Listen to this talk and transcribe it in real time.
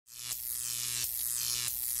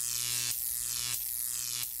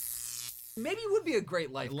Maybe you would be a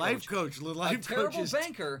great life coach. Life terrible coaches.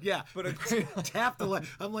 banker. Yeah. But a great... Tap the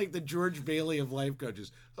life. I'm like the George Bailey of life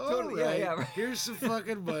coaches. Totally, Right. yeah. Here's some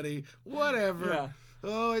fucking money. Whatever. Yeah.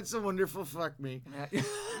 Oh, it's a wonderful fuck me. You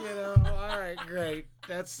know, all right, great.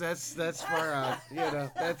 That's far out. You know,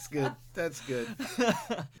 that's good. That's good.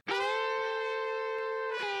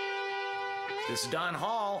 This is Don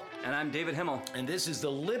Hall. And I'm David Himmel. And this is the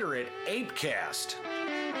Literate ApeCast.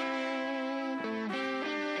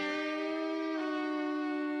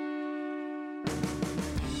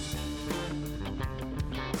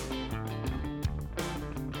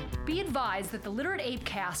 Be advised that the Literate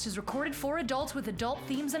ApeCast is recorded for adults with adult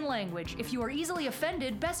themes and language. If you are easily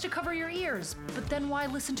offended, best to cover your ears. But then why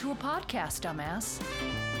listen to a podcast, dumbass?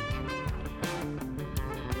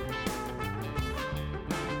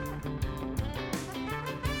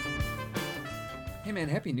 Hey man,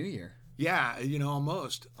 Happy New Year. Yeah, you know,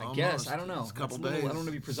 almost. I guess. I don't know. It's a couple days. I days. don't want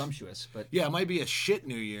to be presumptuous, but... Yeah, it might be a shit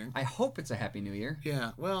New Year. I hope it's a Happy New Year.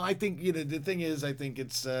 Yeah, well, I think, you know, the thing is, I think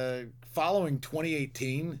it's following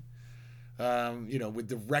 2018, you know, with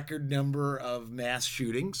the record number of mass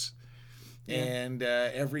shootings and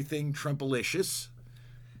everything Trumpalicious,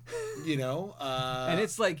 you know. And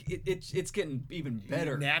it's like, it's getting even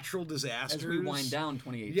better. Natural disasters. As we wind down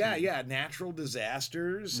 2018. Yeah, natural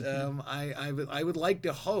disasters. Mm-hmm. I would like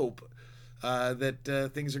to hope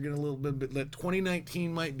that things are getting a little bit, that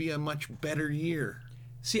 2019 might be a much better year.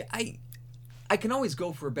 See, I can always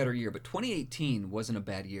go for a better year, but 2018 wasn't a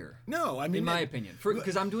bad year. No, I mean... In my opinion.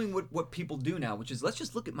 Because I'm doing what people do now, which is, let's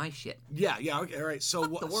just look at my shit. Yeah, okay, all right. So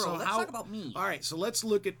Fuck the world. Let's talk about me. All right, so let's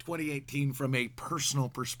look at 2018 from a personal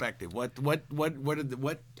perspective. How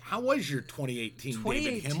was your 2018,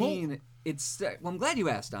 David Himmel? 2018, well, I'm glad you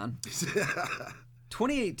asked, Don.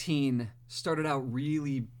 2018 started out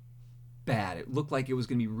really bad. It looked like it was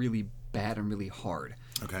going to be really bad and really hard.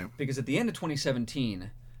 Okay. Because at the end of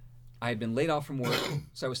 2017, I had been laid off from work,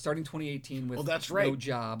 so I was starting 2018 with no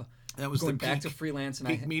job. That was going the back to freelance. And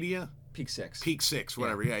peak media? Peak 6. Peak 6,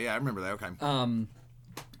 whatever. Yeah, I remember that. Okay.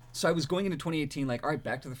 So I was going into 2018 like, all right,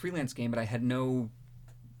 back to the freelance game, but I had no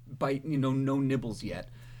bite, no nibbles yet.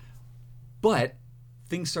 But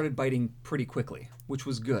things started biting pretty quickly, which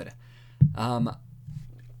was good.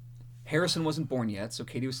 Harrison wasn't born yet, so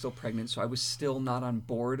Katie was still pregnant, so I was still not on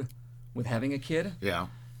board with having a kid. Yeah.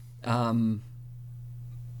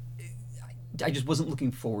 I just wasn't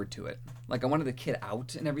looking forward to it. Like, I wanted the kid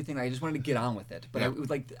out and everything. I just wanted to get on with it. But it was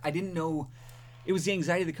like, I didn't know. It was the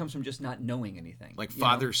anxiety that comes from just not knowing anything. Like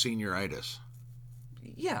father senioritis.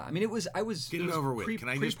 Yeah, I mean, I was... Get it over with. Can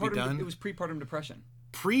I just be done? It was pre-partum depression.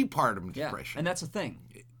 Pre-partum depression. And that's a thing.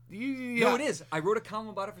 Yeah. No, it is. I wrote a column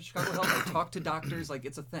about it for Chicago Health. I talked to doctors. Like,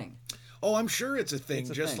 it's a thing. Oh, I'm sure it's a thing.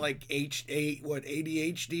 It's a just thing. like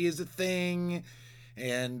ADHD is a thing.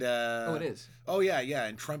 And it is. Oh yeah,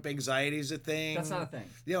 and Trump anxiety is a thing. That's not a thing.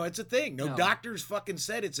 You know, it's a thing. No, doctors fucking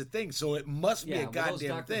said it's a thing, so it must be a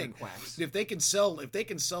goddamn thing. If they can sell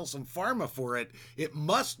some pharma for it, it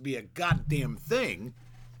must be a goddamn thing.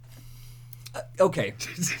 Okay.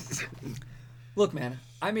 Look, man,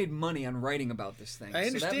 I made money on writing about this thing. I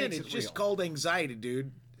understand. So that makes it's it just real. called anxiety,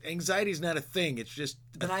 dude. Anxiety's not a thing. It's just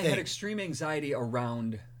a thing. I had extreme anxiety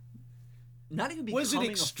around not even becoming a father. Was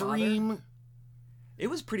it extreme? It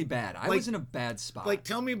was pretty bad. I was in a bad spot. Like,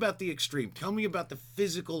 tell me about the extreme. Tell me about the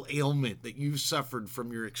physical ailment that you suffered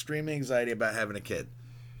from your extreme anxiety about having a kid.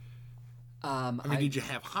 I mean, did you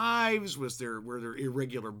have hives? Were there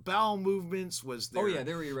irregular bowel movements? Was there? Oh yeah,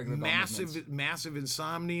 there were irregular bowel movements. Massive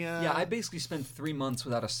insomnia. Yeah, I basically spent 3 months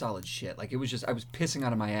without a solid shit. Like, it was just, I was pissing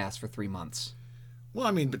out of my ass for 3 months. Well,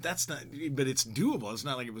 I mean, but that's not. But it's doable. It's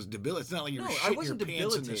not like it was debilitating. It's not like you were shitting your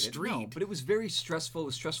pants in the street. No, but it was very stressful. It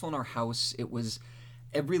was stressful in our house. It was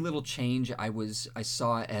every little change I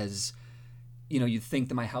saw as, you'd think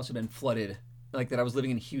that my house had been flooded, like that I was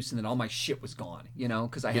living in Houston and all my shit was gone.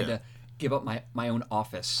 Because I had to give up my own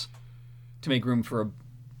office to make room for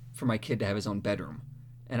my kid to have his own bedroom.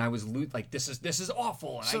 And I was like, this is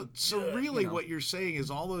awful. And so really what you're saying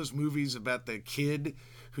is all those movies about the kid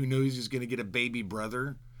who knows he's going to get a baby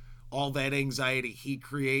brother, all that anxiety he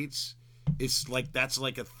creates, it's like that's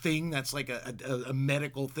like a thing, that's like a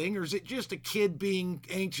medical thing, or is it just a kid being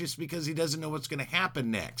anxious because he doesn't know what's going to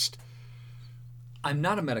happen next? I'm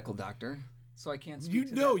not a medical doctor, so I can't speak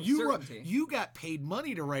to that with certainty. You got paid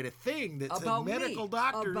money to write a thing that about said medical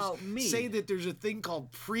doctors say that there's a thing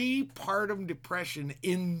called pre-partum depression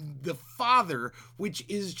in the father, which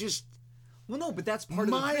is just well, no, but that's part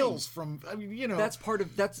of miles from. I mean, that's part of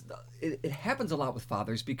it happens a lot with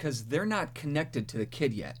fathers because they're not connected to the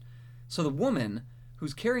kid yet. So the woman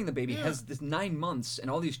who's carrying the baby has this 9 months and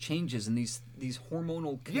all these changes and these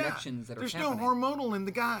hormonal connections that are There's happening. no hormonal in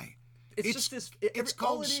the guy. It's just this. It's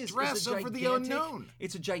called stress over the unknown.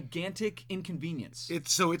 It's a gigantic inconvenience.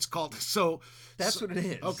 It's called so. That's what it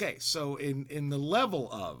is. Okay, so in the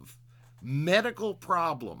level of medical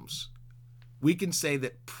problems, we can say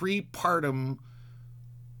that pre-partum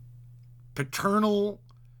paternal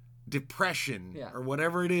depression or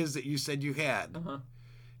whatever it is that you said you had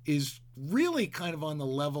is really kind of on the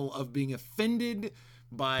level of being offended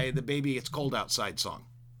by the "Baby It's Cold Outside" song.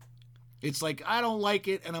 It's like, I don't like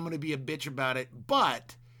it and I'm going to be a bitch about it,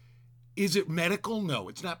 but is it medical? No,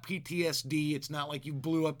 it's not PTSD. It's not like you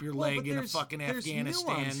blew up your leg in a fucking Afghanistan.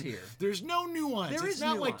 Nuance here. There's no nuance. It's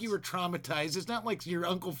not like you were traumatized. It's not like your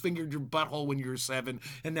uncle fingered your butthole when you were 7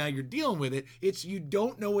 and now you're dealing with it. It's you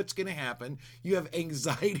don't know what's going to happen. You have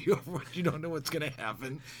anxiety over what you don't know what's going to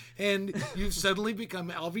happen. And you've suddenly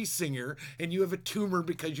become Alvy Singer and you have a tumor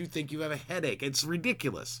because you think you have a headache. It's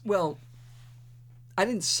ridiculous. Well, I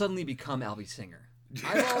didn't suddenly become Alvy Singer.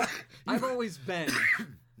 I've always been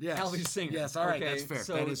Alvy Singer. Yes, all right, that's fair.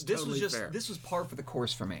 So that is totally fair. This was par for the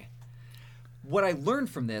course for me. What I learned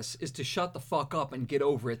from this is to shut the fuck up and get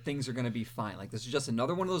over it. Things are going to be fine. Like, this is just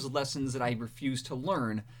another one of those lessons that I refuse to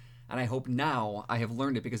learn, and I hope now I have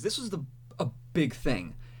learned it, because this was a big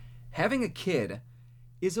thing. Having a kid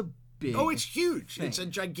is a big it's huge. thing. It's a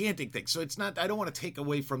gigantic thing. So it's not, I don't want to take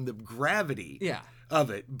away from the gravity of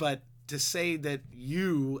it, but to say that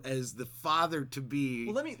you, as the father to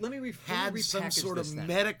be, let me had some sort of then.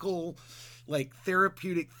 medical, like,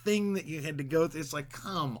 therapeutic thing that you had to go through. It's like,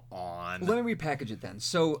 come on. Let me repackage it then.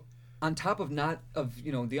 So, on top of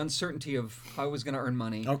the uncertainty of how I was going to earn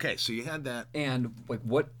money. Okay, so you had that, and like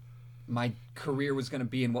what my career was going to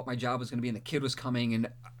be and what my job was going to be, and the kid was coming, and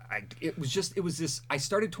it was this. I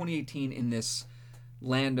started 2018 in this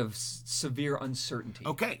land of severe uncertainty.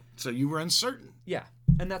 Okay, so you were uncertain. Yeah,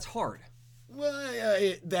 and that's hard. Well,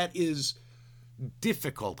 that is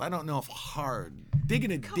difficult. I don't know if hard.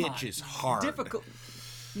 Digging a ditch is hard. Difficult.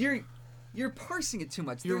 You're parsing it too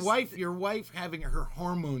much. Your wife having her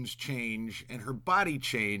hormones change and her body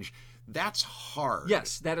change, that's hard.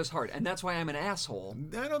 Yes, that is hard, and that's why I'm an asshole.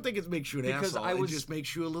 I don't think it makes you an asshole. It just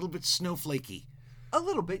makes you a little bit snowflakey. A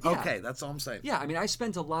little bit, yeah. Okay, that's all I'm saying. Yeah, I mean, I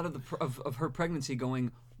spent a lot of her pregnancy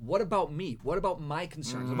going, what about me? What about my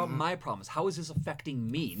concerns? What about my problems? How is this affecting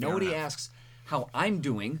me? Nobody asks how I'm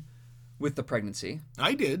doing with the pregnancy.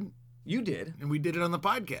 I did. You did. And we did it on the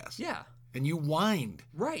podcast. Yeah. And you whined.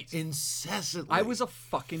 Right. Incessantly. I was a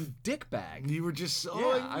fucking dickbag. You were just,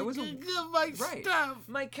 I was my stuff.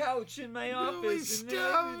 My couch in my office.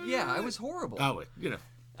 I was horrible. Oh,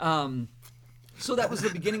 So that was the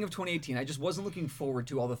beginning of 2018. I just wasn't looking forward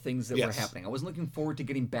to all the things that were happening. I wasn't looking forward to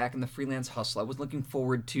getting back in the freelance hustle. I was looking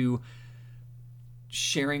forward to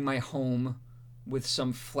sharing my home with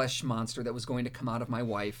some flesh monster that was going to come out of my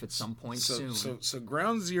wife at some point soon. So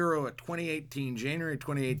ground zero at 2018, January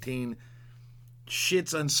 2018,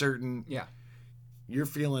 shit's uncertain. Yeah. You're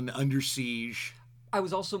feeling under siege. I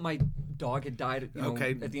was also, my dog had died at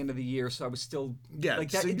the end of the year, so I was still like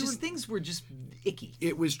that. So things were just icky.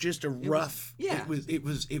 It was just a rough. It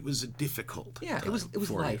was a difficult. Yeah, it was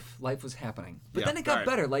life. You. Life was happening, but then it got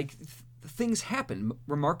better. Like things happened.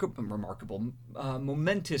 Remarkable,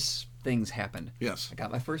 momentous things happened. Yes, I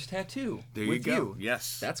got my first tattoo. There you go.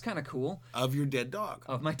 Yes, that's kind of cool. Of your dead dog.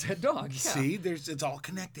 Of my dead dog. Yeah. See, it's all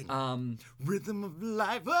connecting. Rhythm of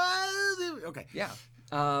life. Okay. Yeah.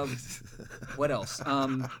 What else?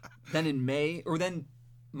 Then in May, or then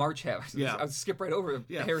March happened. Yeah. I'll skip right over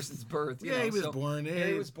Harrison's birth. He was born.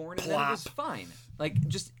 He was born, and then it was fine. Like,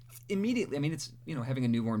 just immediately. I mean, it's, having a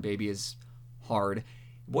newborn baby is hard. It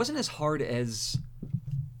wasn't as hard as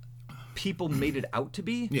people made it out to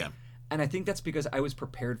be. Yeah. And I think that's because I was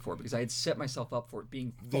prepared for it, because I had set myself up for it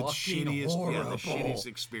being fucking horrible. Yeah, the shittiest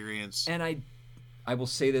experience. And I will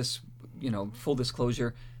say this, full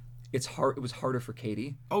disclosure, it's hard. It was harder for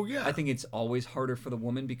Katie. Oh yeah. I think it's always harder for the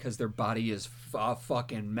woman because their body is a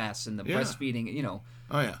fucking mess, and the breastfeeding.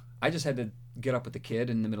 Oh yeah. I just had to get up with the kid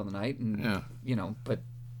in the middle of the night, and but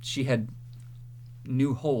she had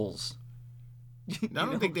new holes. I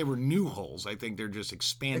don't think they were new holes. I think they're just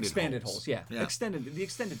expanded holes. Yeah. The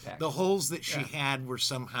extended pack. The holes that she had were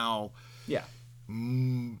somehow. Yeah.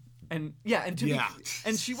 And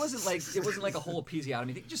she wasn't like, it wasn't like a whole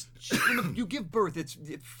episiotomy thing. Just when you give birth,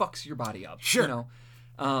 it fucks your body up. Sure.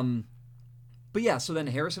 But yeah, so then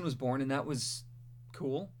Harrison was born, and that was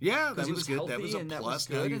cool. Yeah, that was good. That was a plus.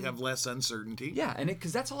 Now you have less uncertainty. Yeah, and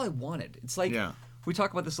because that's all I wanted. It's like, we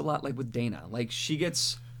talk about this a lot, like with Dana. Like, she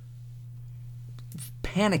gets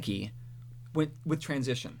panicky with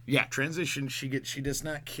transition. Yeah, transition. She does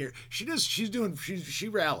not care. She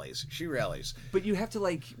rallies. She rallies. But you have to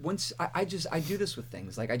like once I do this with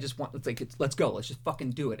things like I just want let's go, let's just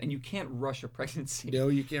fucking do it, and you can't rush a pregnancy. No,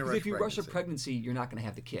 you can't rush. If you rush a pregnancy, you're not going to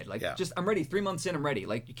have the kid. Like Yeah. just I'm ready. 3 months in, I'm ready.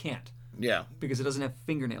 Like you can't. Yeah. Because it doesn't have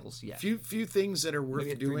fingernails yet. Few things that are worth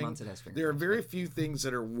Maybe at 3 doing. months it has fingernails, There are very few things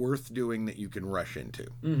that are worth doing that you can rush into.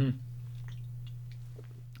 Mm-hmm.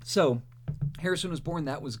 So, Harrison was born.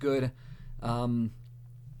 That was good. In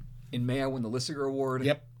May, I won the Lissiger Award.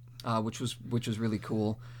 Yep. Which was really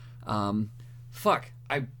cool.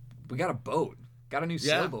 We got a boat. Got a new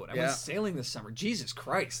sailboat. I went sailing this summer. Jesus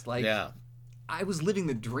Christ! Like, I was living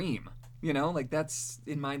the dream. You know, like that's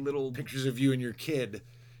in my little pictures of you and your kid,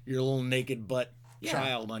 your little naked butt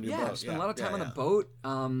child on your boat. I spent a lot of time on the boat.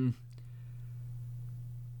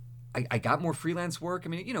 I got more freelance work. I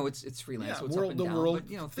mean, you know, it's freelance, so it's up and down. But,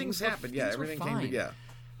 you know, things happen. Everything came together.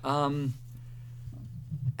 And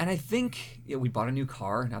I think we bought a new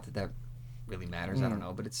car. Not that really matters. I don't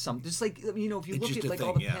know, but it's just like, you know, if you look at like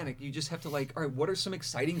all the panic, you just have to like, all right, what are some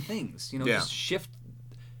exciting things? You know, just shift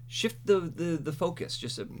the focus,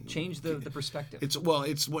 just to change the perspective.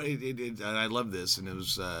 And I love this, and it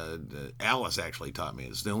was Alice actually taught me.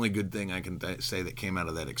 It's the only good thing I can say that came out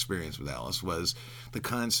of that experience with Alice was the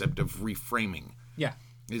concept of reframing. Yeah.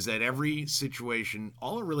 Is that every situation,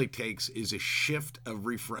 all it really takes is a shift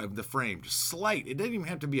of the frame, just slight. It doesn't even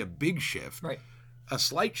have to be a big shift. Right. A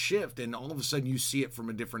slight shift, and all of a sudden you see it from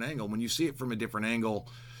a different angle. When you see it from a different angle,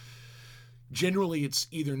 generally it's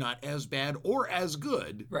either not as bad or as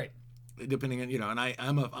good. Right. Depending on, you know, and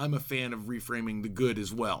I'm a fan of reframing the good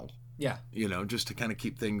as well. Yeah. You know, just to kind of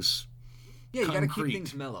keep things you got to keep concrete.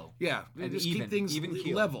 things mellow. Yeah, and just even, keep things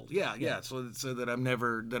even level. Yeah. So that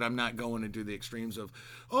I'm not going into the extremes of,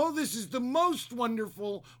 oh, this is the most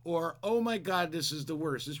wonderful, or oh my God, this is the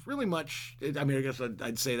worst. It's really much. I mean, I guess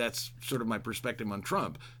I'd say that's sort of my perspective on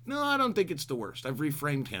Trump. No, I don't think it's the worst. I've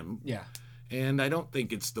reframed him. Yeah. And I don't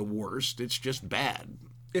think it's the worst. It's just bad.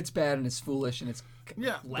 It's bad and it's foolish and it's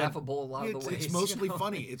laughable a lot of the ways. It's mostly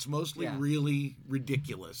funny. It's mostly really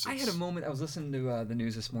ridiculous. I had a moment. I was listening to the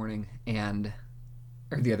news this morning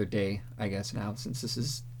or the other day, I guess now, since this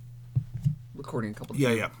is recording dropping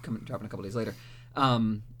a couple days later.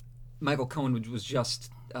 Michael Cohen was just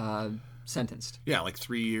sentenced. Yeah, like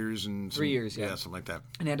 3 years and 3 years. Yeah, something like that.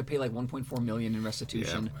 And he had to pay like $1.4 million in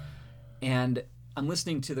restitution. Yeah. And I'm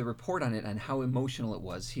listening to the report on it and how emotional it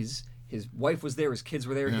was. His wife was there. His kids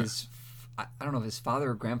were there. Yeah. I don't know if his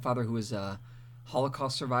father or grandfather, who was a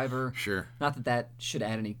Holocaust survivor. Sure. Not that should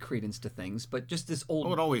add any credence to things, but just this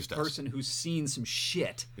old person who's seen some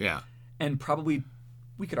shit. Yeah. And probably,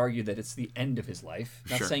 we could argue that it's the end of his life.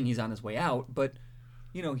 Not saying he's on his way out, but,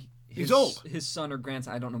 you know, he's old. His son or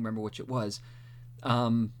grandson, I don't remember which it was,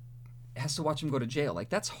 has to watch him go to jail. Like,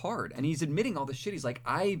 that's hard. And he's admitting all the shit. He's like,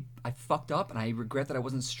 I fucked up, and I regret that I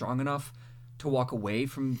wasn't strong enough to walk away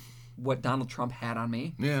from what Donald Trump had on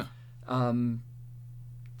me. Yeah.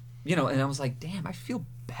 You know, and I was like, damn, I feel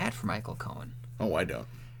bad for Michael Cohen. Oh, I don't.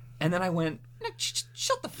 And then I went,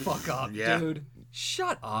 shut the fuck up, dude.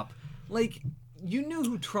 Shut up. Like, you knew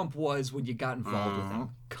who Trump was when you got involved with him.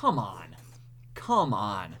 Come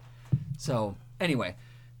on. So, anyway,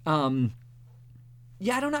 I don't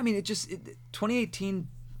know. I mean, 2018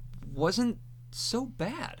 wasn't so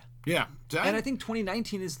bad. Yeah. And I think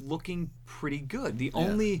 2019 is looking pretty good. The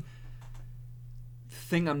only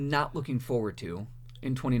thing I'm not looking forward to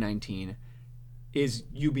in 2019 is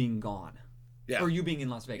you being gone. Yeah. Or you being in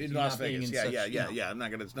Las Vegas. In Las Vegas. Yeah. I'm not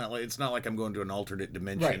gonna. It's not like I'm going to an alternate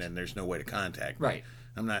dimension and there's no way to contact me. Right.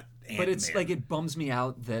 I'm not. But it's like it bums me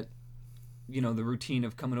out that, you know, the routine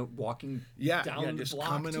of walking down the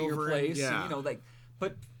block to your place. And, you know, like,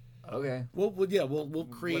 but okay. We'll create we'll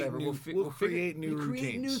create new routines.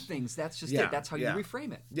 Create new things. That's just it. That's how you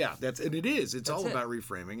reframe it. Yeah, it's all about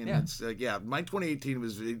reframing. And it's my 2018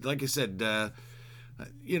 was, like I said,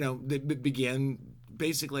 you know, it began.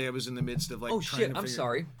 Basically, I was in the midst of like. Oh shit! I'm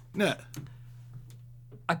sorry. No.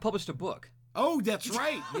 I published a book. Oh, that's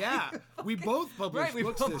right. Yeah, we both published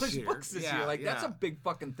books this year. Like that's a big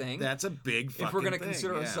fucking thing. That's a big fucking thing. If we're gonna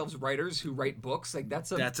consider ourselves writers who write books, like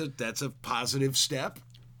that's a positive step.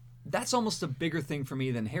 That's almost a bigger thing for me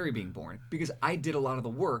than Harry being born, because I did a lot of the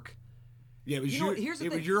work. Yeah, it was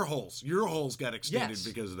your holes. Your holes got extended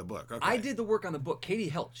because of the book. Okay. I did the work on the book. Katie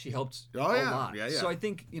helped. She helped a lot. Yeah. So I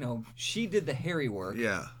think, you know, she did the Harry work.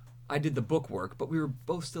 Yeah. I did the book work, but we were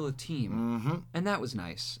both still a team, and that was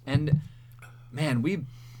nice. And man, we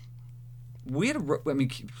had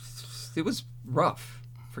it was rough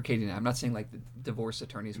for Katie and I. I'm not saying like the divorce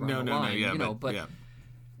attorneys were on the line, but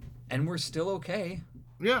and we're still okay.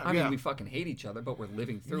 Yeah, I mean, we fucking hate each other, but we're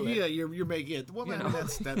living through it. Yeah, you're making it. Well,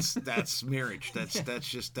 that's marriage. That's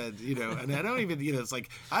just that, And I don't even, it's like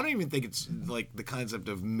I don't even think it's like the concept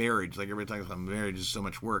of marriage. Like everybody talks about marriage is so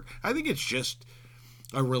much work. I think it's just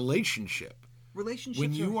a relationship.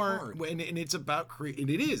 Relationships are hard. And it's about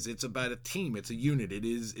it's about a team. It's a unit. It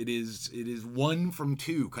is one from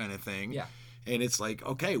two kind of thing. Yeah. And it's like,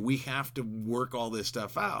 okay, we have to work all this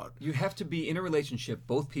stuff out. You have to be in a relationship.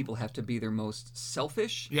 Both people have to be their most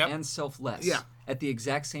selfish and selfless at the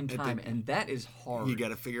exact same time. And that is hard. You got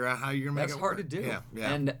to figure out how you're going to make it work. That's hard to do.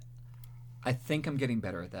 Yeah. And I think I'm getting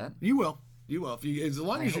better at that. You will. As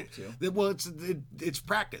long as hope to. Well, it's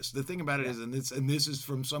practice. The thing about it is, and this is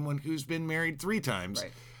from someone who's been married 3 times.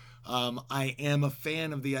 Right. I am a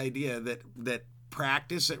fan of the idea that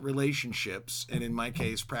practice at relationships, and in my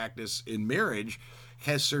case, practice in marriage,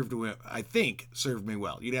 has served me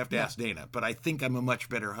well. You'd have to ask Dana, but I think I'm a much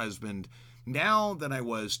better husband now than I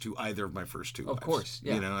was to either of my first 2 wives. Of course,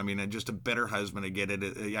 yeah. I mean, I'm just a better husband. I get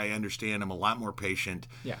it. I understand. I'm a lot more patient.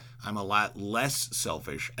 Yeah. I'm a lot less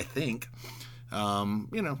selfish, I think. But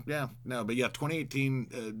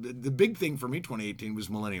 2018, the big thing for me, 2018 was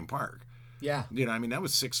Millennium Park. Yeah. I mean, that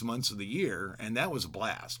was 6 months of the year, and that was a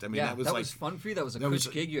blast. I mean, that was fun for you. That was a cush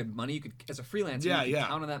gig. You had money. You could, as a freelancer, you could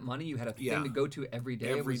count on that money. You had a thing to go to every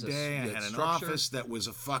day. Every day, I had an office that was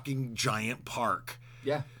a fucking giant park.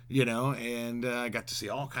 Yeah. And I got to see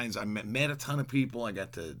all kinds. I met a ton of people. I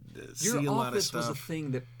got to see a lot of stuff. Your office was a thing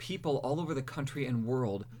that people all over the country and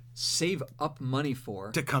world save up money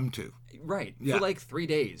for. To come to. Right. Yeah. For like 3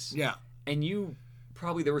 days. Yeah. And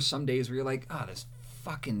there were some days where you're like, this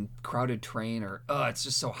fucking crowded train, or it's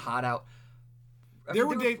just so hot out. There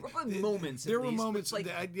were moments. There were moments. Like,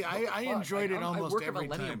 I enjoyed it almost every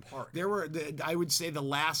time. There were. I would say the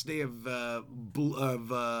last day of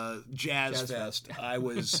Jazz Fest, I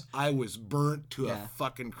was burnt to a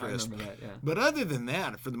fucking crisp. I remember that, yeah. But other than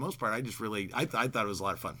that, for the most part, I thought it was a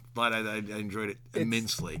lot of fun. But I enjoyed it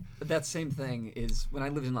immensely. That same thing is when I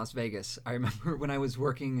lived in Las Vegas. I remember when I was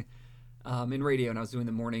working in radio and I was doing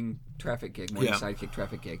the morning sidekick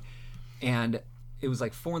traffic gig, and it was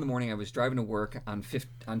like 4 a.m. I was driving to work on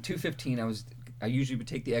 215. I usually would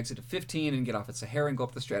take the exit of 15 and get off at Sahara and go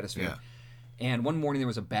up the Stratosphere. Yeah. And one morning there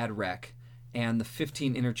was a bad wreck, and the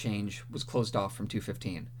 15 interchange was closed off from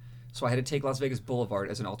 215. So I had to take Las Vegas Boulevard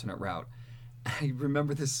as an alternate route. I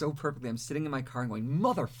remember this so perfectly. I'm sitting in my car and going,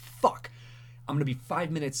 motherfuck, I'm going to be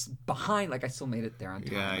 5 minutes behind. Like, I still made it there on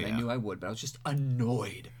time, and I knew I would, but I was just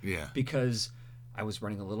annoyed. Yeah. Because I was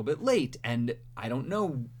running a little bit late, and I don't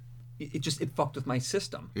know, it fucked with my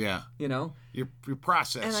system. Yeah. Your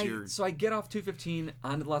process. So I get off 215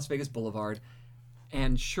 onto the Las Vegas Boulevard,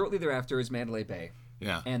 and shortly thereafter is Mandalay Bay.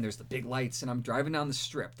 Yeah. And there's the big lights, and I'm driving down the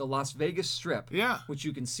Strip, the Las Vegas Strip. Yeah. Which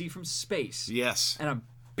you can see from space. Yes. And I'm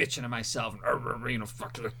bitching to myself,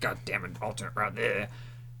 fuck the goddamn alternate route there.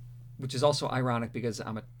 Which is also ironic because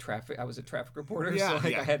I was a traffic reporter, so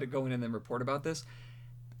I had to go in and then report about this.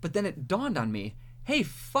 But then it dawned on me, hey,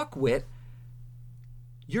 fuckwit,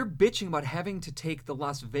 you're bitching about having to take the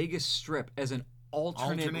Las Vegas Strip as an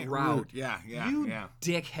alternate route. Yeah. You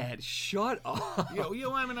dickhead, shut up. I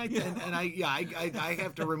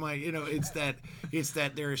have to remind it's that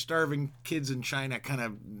there are starving kids in China kind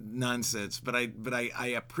of nonsense. But I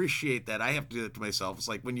appreciate that. I have to do that to myself. It's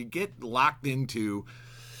like when you get locked into,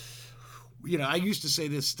 I used to say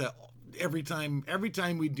this to every time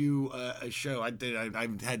we do a show.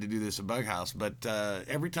 I've had to do this at Bug House, but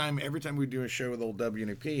every time we do a show with old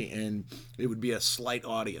WNP, and it would be a slight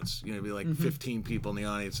audience, it'd be like 15 people in the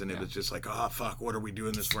audience, and it was just like, oh fuck, what are we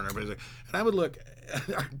doing this for? And everybody's like, and I would look,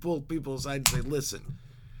 I'd pull people aside and say, listen,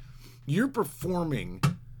 you're performing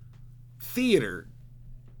theater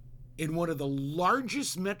in one of the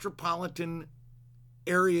largest metropolitan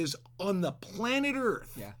areas on the planet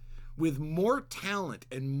Earth. Yeah. With more talent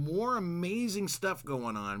and more amazing stuff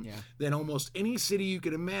going on than almost any city you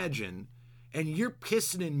could imagine, and you're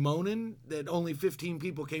pissing and moaning that only 15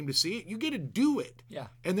 people came to see it, you get to do it. Yeah.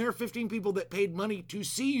 And there are 15 people that paid money to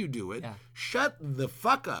see you do it. Yeah. Shut the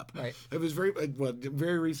fuck up. Right. It was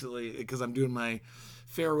very recently, because I'm doing my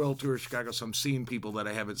farewell tour of Chicago, so I'm seeing people that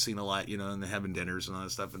I haven't seen a lot, and they're having dinners and all that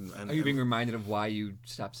stuff. And are you being reminded of why you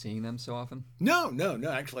stopped seeing them so often? No.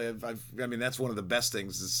 Actually, I mean, that's one of the best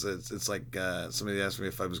things. It's like somebody asked me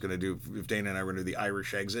if Dana and I were going to do the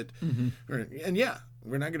Irish exit, and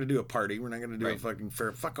we're not going to do a party. We're not going to do a fucking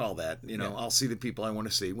fair. Fuck all that. I'll see the people I want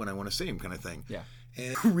to see when I want to see them, kind of thing. Yeah.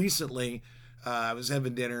 And recently, I was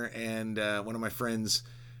having dinner, and one of my friends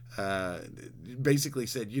basically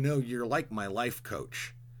said, you're like my life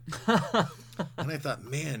coach. And I thought,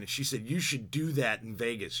 man, she said, you should do that in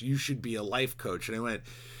Vegas. You should be a life coach. And I went,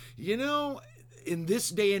 in this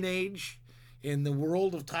day and age, in the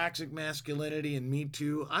world of toxic masculinity and Me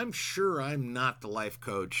Too, I'm sure I'm not the life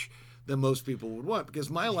coach that most people would want, because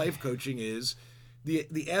my life coaching is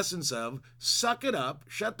the essence of suck it up,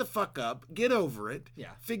 shut the fuck up, get over it,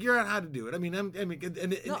 figure out how to do it.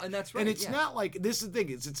 And that's right. And it's not like, this is the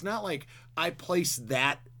thing, it's not like I place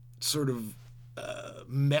that sort of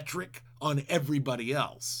metric on everybody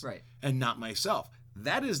else, right, and not myself.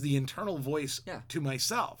 That is the internal voice to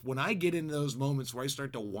myself. When I get in those moments where I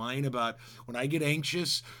start to whine about, when I get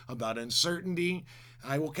anxious about uncertainty,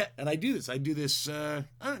 I will, and I do this.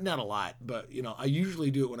 Not a lot, but I usually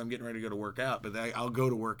do it when I'm getting ready to go to work out. But I'll go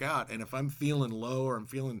to work out, and if I'm feeling low or I'm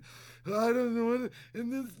feeling, I don't know,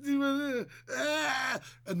 and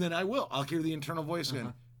then I'll hear the internal voice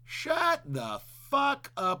going, "Shut the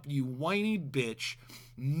fuck up, you whiny bitch.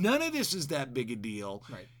 None of this is that big a deal.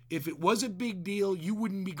 Right. If it was a big deal, you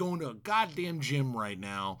wouldn't be going to a goddamn gym right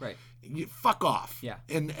now. Right. You fuck off." Yeah.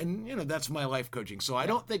 And that's my life coaching. So I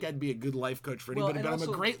don't think I'd be a good life coach for anybody, but I'm a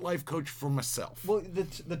great life coach for myself. Well,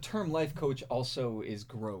 the term life coach also is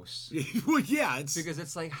gross. Well, yeah, it's because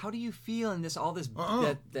it's like, how do you feel in all this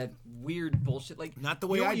that weird bullshit? Like, not the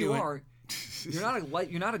way I do it.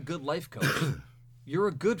 You're not a good life coach. You're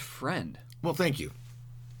a good friend. Well, thank you.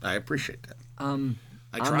 I appreciate that. On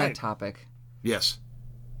that topic. Yes.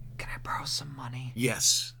 Can I borrow some money?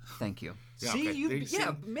 Yes. Thank you. Yeah, see, okay.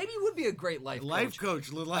 Maybe you would be a great life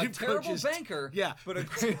coach. Life a terrible coach is, banker. Yeah, but a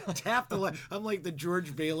great. Tap the life. I'm like the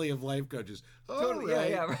George Bailey of life coaches. Totally,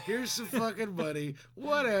 right, yeah. Here's some fucking money.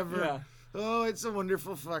 Whatever. Yeah. Oh, it's a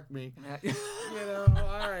wonderful fuck me.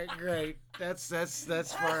 All right, great. That's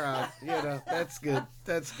far out. That's good.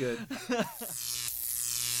 That's good.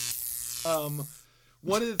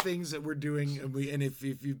 One of the things that we're doing, and if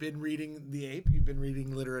you've been reading The Ape, you've been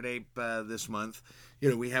reading Literate Ape this month,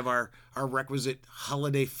 we have our requisite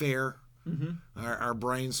holiday fare, our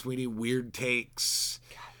Brian Sweeney weird takes,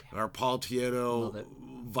 our Paul Tioto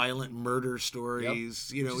violent murder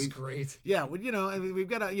stories. Which is great. Yeah, we've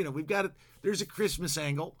got there's a Christmas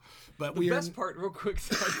angle, but the best part, real quick,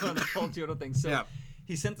 on the Paul Tioto thing. So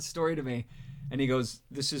he sent the story to me, and he goes,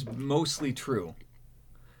 "This is mostly true."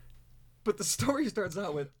 But the story starts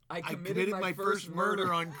out with, I committed my first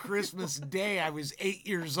murder on Christmas Day. I was 8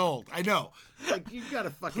 years old. I know. Like, you've got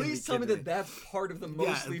to fucking Please tell me that that's part of the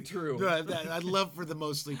mostly true. I'd love for the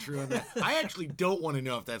mostly true on that. I actually don't want to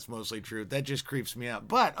know if that's mostly true. That just creeps me out.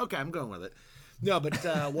 But, okay, I'm going with it. No, but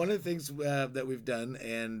one of the things that we've done,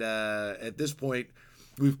 and at this point,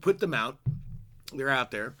 we've put them out. They're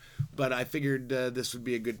out there. But I figured this would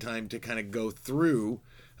be a good time to kind of go through.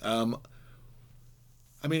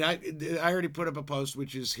 I already put up a post,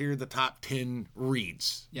 which is here are the top 10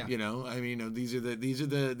 reads. Yeah. These are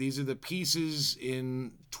the pieces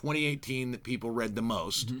in 2018 that people read the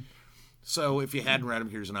most. Mm-hmm. So if you hadn't read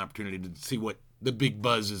them, here's an opportunity to see what the big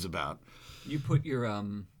buzz is about. You put your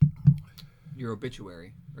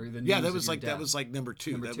obituary or the news that was like number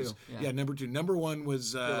two. Number two. Number one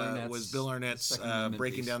was Bill Arnett's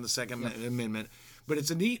breaking down the Second Amendment. But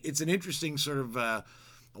it's an interesting sort of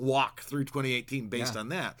walk through 2018 based on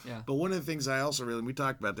that. Yeah. But one of the things I also we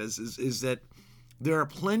talked about this is that there are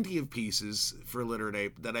plenty of pieces for Literate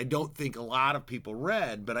Ape that I don't think a lot of people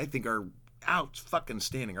read, but I think are fucking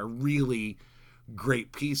standing, are really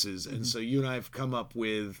great pieces. Mm-hmm. And so you and I have come up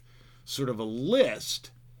with sort of a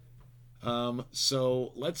list.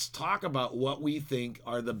 So let's talk about what we think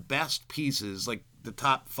are the best pieces, like the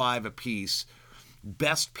top 5 a piece,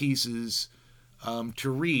 best pieces to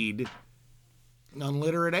read on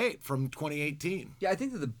Literate Ape from 2018. Yeah, I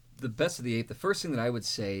think that the best of the Ape, the first thing that I would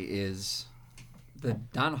say is the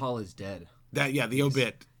Don Hall is dead. The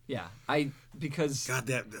obit. Yeah, because God,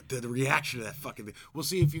 the reaction to that fucking thing. Well,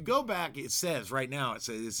 see, if you go back, it says right now,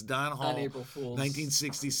 it's Don Hall, on April Fool's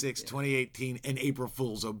 1966, 2018, and April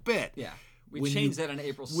Fool's obit. Yeah. We changed that on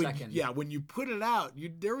April 2nd. When you put it out,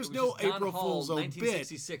 there was no April Fool's obit.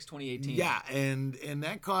 1966, 2018. Yeah, and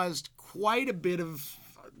that caused quite a bit of.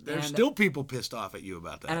 There's still people pissed off at you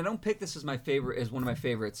about that. And I don't pick this as one of my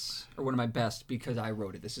favorites or one of my best because I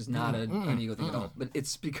wrote it. This is not an ego thing at all. But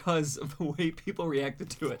it's because of the way people reacted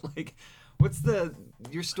to it. Like, what's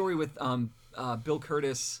your story with Bill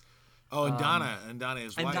Curtis? Oh, and Donna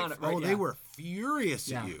his wife. Donna, right, they were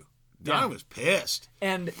furious at you. Donna was pissed.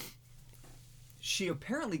 And she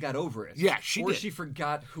apparently got over it. Yeah, she did. Or she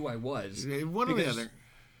forgot who I was. One or the other.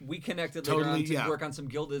 we connected later on to yeah. work on some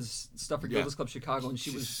Gilda's stuff for Gilda's Club Chicago, and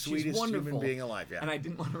She's the she's sweetest wonderful. human being alive, yeah. And I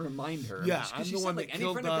didn't want to remind her. Yeah, Because I'm she the said, one like, that any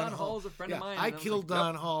killed friend Don of Don Hall is a friend of mine. I And was killed like,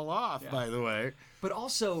 Don yep. Hall off, by the way. But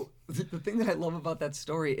also, the thing that I love about that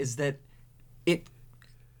story is that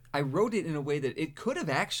I wrote it in a way that it could have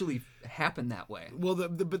actually happened that way. Well,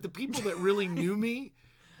 but the people that really knew me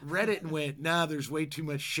read it and went, nah, there's way too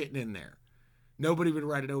much shit in there. Nobody would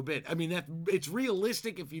write an obit. I mean, it's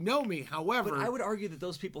realistic if you know me. However, But I would argue that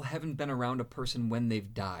those people haven't been around a person when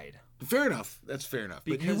they've died. fair enough. That's fair enough.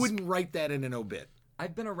 But you Because- wouldn't write that in an obit.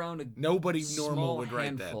 I've been around a Nobody small normal would write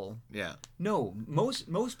handful. that. Yeah. No,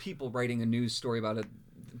 most people writing a news story about it,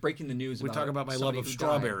 breaking the news. We talk about my love somebody of who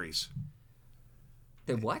strawberries. Died.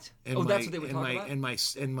 They what? And that's what they would talk about. And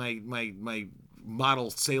my model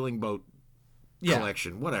sailing boat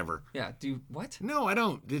collection, whatever. Yeah. Do what? No, I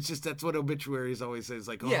don't. It's just that's what obituaries always say. It's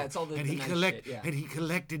like, oh, Yeah, it's all the and he nice collect shit, yeah. and he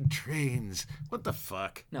collected trains. What the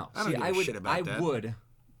fuck? No. I don't give a shit about that. I would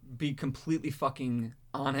be completely fucking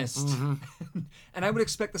honest, Mm-hmm. and I would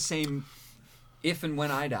expect the same if and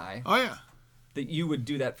when I die Oh yeah. that you would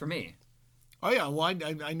do that for me. Oh yeah, well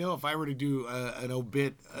I know if I were to do an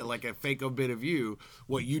obit, like a fake obit of you,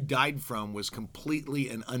 what you died from was completely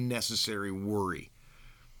an unnecessary worry.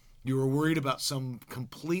 You were worried about some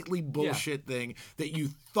completely bullshit thing that you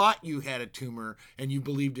thought you had a tumor and you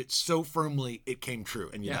believed it so firmly it came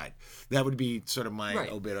true and you died. That would be sort of my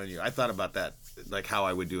obit on you. I thought about that, like how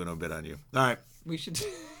I would do an obit on you. All right. We should.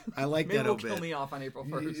 I like Maybe that we'll obit. kill me off on April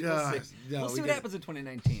 1st. Yeah, We'll see, no, we'll see we what did- happens in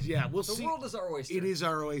 2019. Yeah, we'll the see. The world is our oyster. It is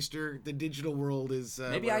our oyster. The digital world is.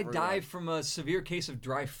 Maybe I whatever. die from a severe case of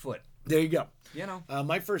dry foot. There you go. You know.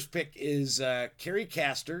 My first pick is Carrie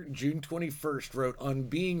Castor, June 21st, wrote On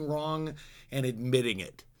Being Wrong and Admitting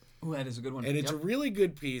It. Oh, that is a good one. And it's a really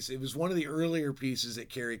good piece. It was one of the earlier pieces that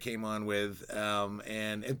Carrie came on with.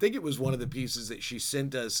 And I think it was one of the pieces that she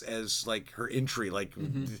sent us as like her entry, like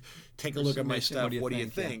take a look at my submission. stuff. What do you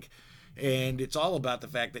think? And it's all about the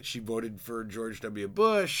fact that she voted for George W.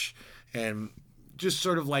 Bush and just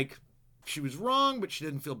sort of like she was wrong, but she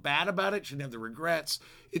didn't feel bad about it. She didn't have the regrets.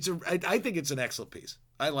 I think it's an excellent piece.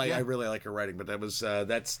 I really like her writing, but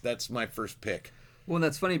that's my first pick. Well, and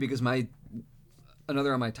that's funny because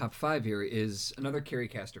another on my top 5 here is another Carrie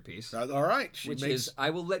Castor piece, All right. which is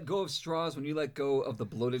I will let go of straws when you let go of the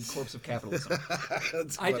bloated corpse of capitalism.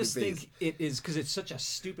 That's a I funny just piece. think it is because it's such a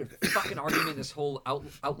stupid fucking argument. This whole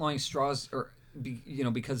outlawing straws,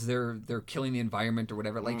 because they're killing the environment or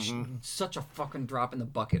whatever. Like such a fucking drop in the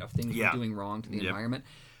bucket of things we're doing wrong to the environment.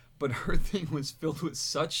 But her thing was filled with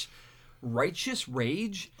such righteous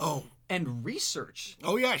rage. And research.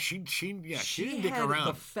 Oh yeah, she didn't dick had around.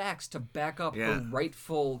 the facts to back up her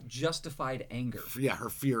rightful, justified anger. Yeah, her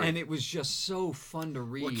fury. And it was just so fun to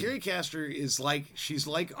read. Well, Carrie Castor she's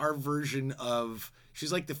like our version of,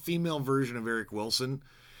 she's like the female version of Eric Wilson,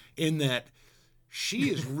 in that she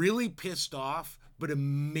is really pissed off, but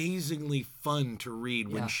amazingly fun to read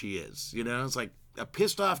when she is. You know, it's like a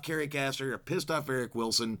pissed off Carrie Castor, a pissed off Eric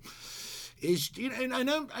Wilson. And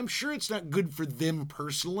I'm sure it's not good for them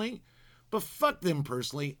personally. But fuck them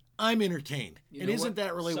personally. I'm entertained. And isn't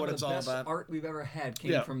that really what it's all about? Some of the best art we've ever had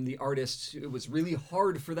came from the artists. It was really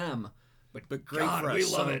hard for them. But great God, for us. we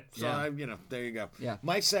love it. So there you go. Yeah.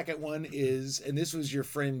 My second one is, and this was your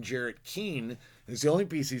friend Jarrett Keene. It's the only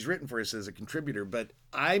piece he's written for us as a contributor. But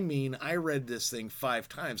I read this thing 5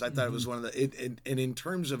 times. I thought it was one of the, and in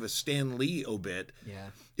terms of a Stan Lee obit,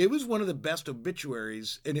 it was one of the best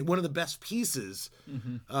obituaries and one of the best pieces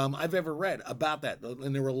I've ever read about that.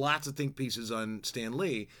 And there were lots of think pieces on Stan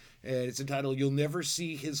Lee. And it's entitled "You'll Never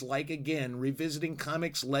See His Like Again: Revisiting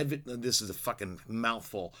Comics Legend." This is a fucking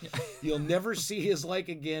mouthful. You'll never see his like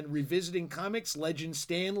again. Revisiting comics legend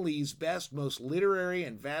Stan Lee's best, most literary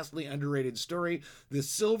and vastly underrated story, "The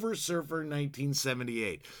Silver Surfer,"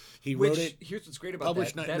 1978. He wrote it. Here's what's great about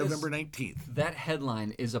Published that. November 19th. That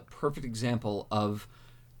headline is a perfect example of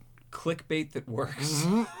clickbait that works.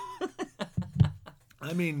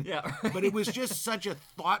 I mean, but it was just such a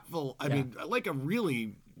thoughtful, like a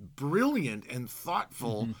really brilliant and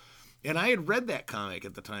thoughtful, and I had read that comic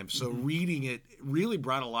at the time, so reading it really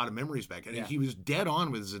brought a lot of memories back. And he was dead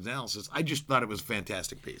on with his analysis. I just thought it was a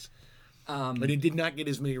fantastic piece. But it did not get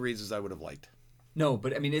as many reads as I would have liked. No,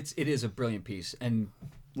 but I mean, it is a brilliant piece. And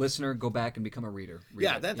listener, go back and become a reader.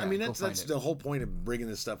 That's the whole point of bringing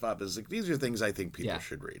this stuff up, is like, these are things I think people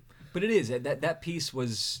should read. But it is, that piece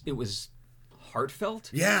was heartfelt.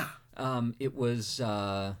 Yeah. It was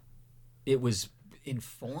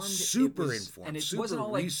informed. Super informed. And it super wasn't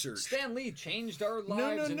all researched. like, Stan Lee changed our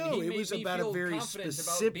lives and he It made was me about feel a very confident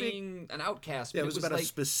specific... about being an outcast. Yeah, But it was about like, a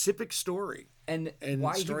specific story. And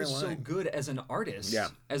why he was so good as an artist,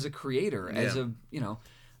 as a creator, as a,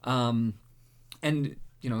 and,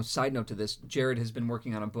 side note to this, Jared has been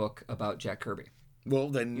working on a book about Jack Kirby. Well,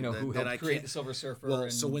 then, who then helped I create can't... the Silver Surfer. Well,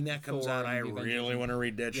 and so when that comes Thor out, I and the Avengers really want to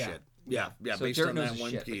read that shit. Yeah, so based Jared on knows that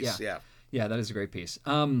one shit, piece. Yeah, that is a great piece.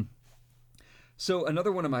 So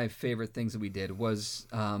another one of my favorite things that we did was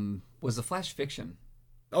the flash fiction.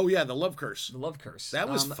 Oh yeah, the Love Curse. The Love Curse. That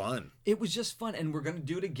was fun. It was just fun, and we're going to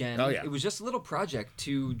do it again. Oh yeah. It was just a little project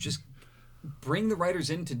to just bring the writers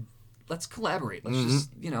in to let's collaborate. Let's just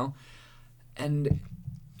and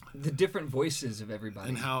the different voices of everybody.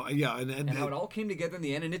 And how and how it all came together in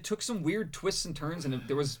the end, and it took some weird twists and turns, and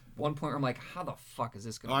there was one point where I'm like, how the fuck is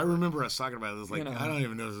this going to work? I remember us talking about it. I was like, I don't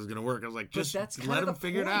even know if this is going to work. I was like, just let them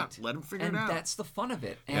figure it out. Let them figure it out. And that's the fun of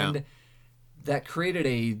it. And that created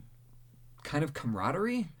a kind of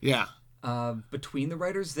camaraderie between the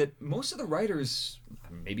writers that most of the writers,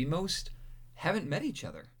 maybe most, haven't met each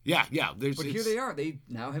other. Yeah. But here they are. They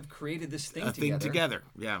now have created this thing together.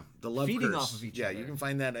 Yeah, the Love feeding Curse. off of each other. Yeah, you can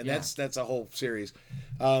find that, and that's a whole series.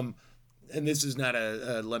 And this is not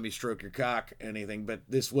a let me stroke your cock anything, but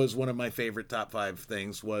this was one of my favorite top 5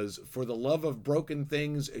 things. Was For the Love of Broken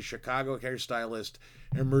Things, a Chicago hairstylist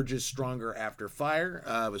emerges stronger after fire.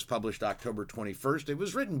 It was published October 21st. It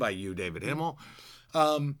was written by you, David Himmel,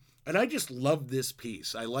 and I just loved this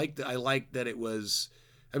piece. I liked that it was.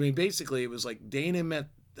 I mean, basically, it was like Dana met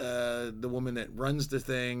the woman that runs the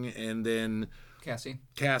thing, and then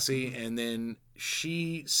Cassie, and then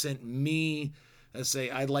she sent me say,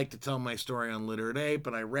 I'd like to tell my story on Literate Ape,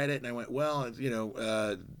 and I read it, and I went, well,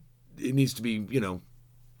 it needs to be,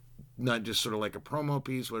 not just sort of like a promo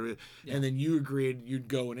piece, whatever. Yeah. And then you agreed you'd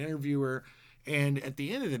go and interview her. And at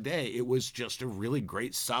the end of the day, it was just a really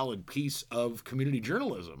great, solid piece of community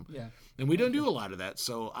journalism. Yeah. And we don't do a lot of that.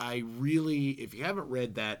 So I really, if you haven't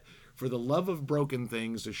read that, For the Love of Broken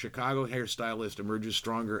Things, the Chicago hairstylist emerges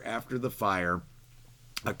stronger after the fire,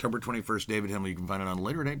 October 21st, David Himmel. You can find it on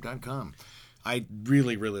literateape.com. I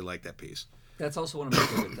really, really like that piece. That's also one of my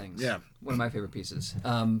favorite things. Yeah. One of my favorite pieces.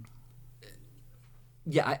 I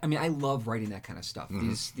mean, I love writing that kind of stuff.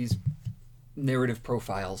 Mm-hmm. These narrative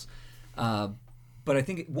profiles. But I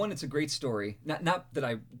think, one, it's a great story. Not that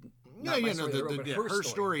I... Her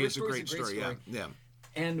story is a great story. Yeah.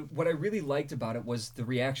 And what I really liked about it was the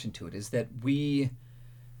reaction to it, is that we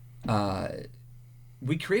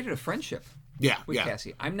created a friendship with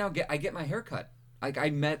Cassie. I get my hair cut. Like,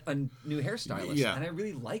 I met a new hairstylist, and I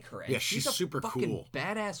really like her. And she's a super fucking cool,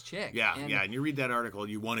 badass chick. Yeah, and you read that article,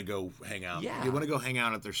 you want to go hang out. Yeah, you want to go hang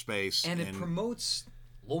out at their space, and it promotes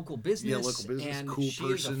local business. Yeah, local business. And cool she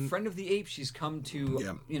person. is a friend of the Ape. She's come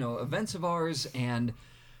to events of ours, and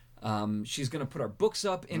she's going to put our books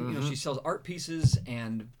up. And she sells art pieces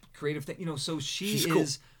and creative things. So she's cool.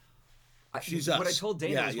 She's us. What I told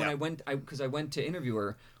Dana is when I went, because I went to interview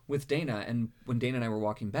her with Dana, and when Dana and I were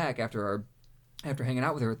walking back after hanging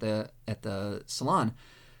out with her at the salon,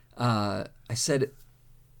 I said,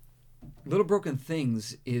 Little Broken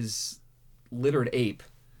Things is Literate Ape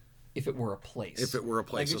if it were a place. If it were a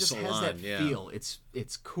place, like, it just salon, has that feel.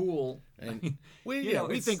 It's cool. And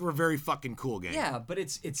we think we're very fucking cool, gang. Yeah, but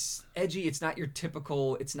it's edgy. It's not your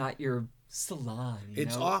typical. It's not your salon.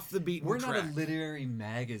 It's off the beaten track. We're not a literary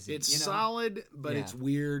magazine. It's solid, but it's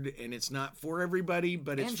weird, and it's not for everybody.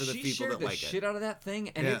 But it's for the people that like it. She shared the shit out of that thing,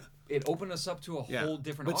 and it opened us up to a whole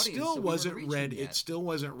different audience. But still wasn't read. It still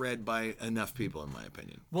wasn't read by enough people, in my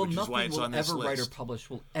opinion. Well, which nothing is why it's will on this ever list. write or publish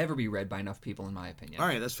will ever be read by enough people, in my opinion. All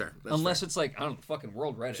right, that's fair. Unless it's like, I don't know, the fucking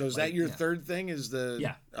world read it. So is that your third thing? Is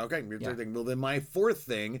the okay? Your third thing. Well, then my fourth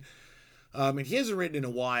thing. And he hasn't written in a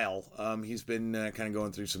while. He's been kind of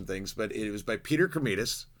going through some things, but it was by Peter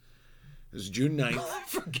Kermitas. It was June 9th. I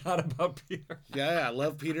forgot about Peter. Yeah, I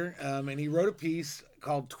love Peter. And he wrote a piece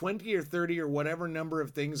called 20 or 30 or whatever number of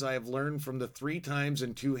things I have learned from the 3 times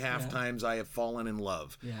and 2 half times I have fallen in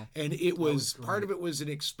love. Yeah. And it was part of it was an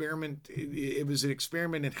experiment. It was an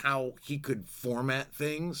experiment in how he could format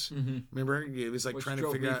things. Mm-hmm. Remember? It was like trying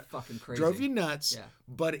to figure out. Fucking crazy. Drove you nuts. Yeah.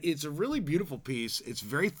 But it's a really beautiful piece. It's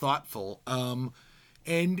very thoughtful.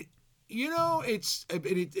 And it's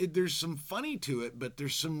there's some funny to it, but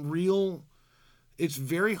there's some real. It's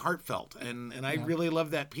very heartfelt, and I really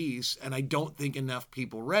love that piece. And I don't think enough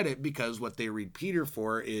people read it because what they read Peter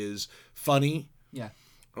for is funny,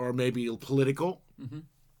 or maybe political. Mm-hmm.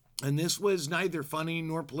 And this was neither funny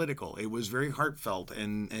nor political. It was very heartfelt,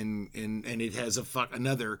 and it has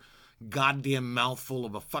another goddamn mouthful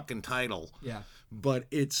of a fucking title. Yeah. But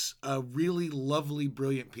it's a really lovely,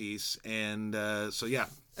 brilliant piece. And so, yeah.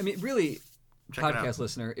 I mean, really, Check it out. podcast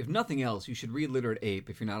listener, if nothing else, you should read Literate Ape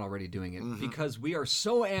if you're not already doing it, because we are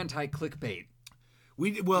so anti-clickbait.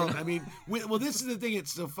 This is the thing.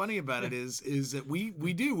 It's so funny about it is that we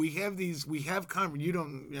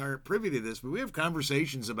aren't privy to this, but we have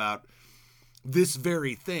conversations about this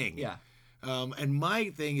very thing. Yeah. And my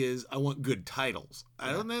thing is, I want good titles.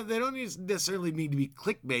 I don't know. They don't necessarily need to be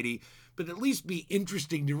clickbaity, but at least be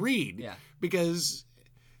interesting to read. Yeah. Because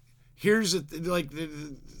here's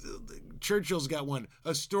Churchill's got one,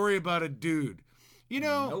 a story about a dude.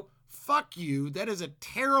 Nope. Fuck you. That is a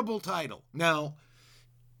terrible title. Now,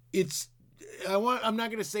 I'm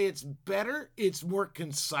not going to say it's better. It's more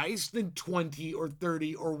concise than 20 or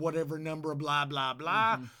 30 or whatever number, blah, blah,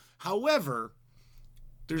 blah. However,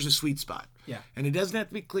 there's a sweet spot. Yeah. And it doesn't have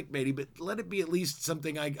to be clickbaity, but let it be at least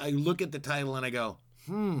something I look at the title and I go,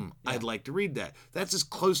 I'd like to read that. That's as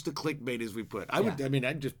close to clickbait as we put.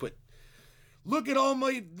 I'd just put, look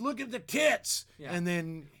at the tits, and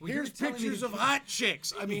then here's pictures of hot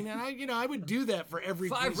chicks. I mean, and I would do that for every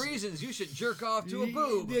 5 reasons you should jerk off to a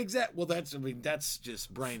boob. Exactly. Well, that's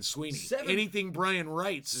just Brian Sweeney. Anything Brian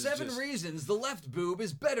writes is 7 reasons the left boob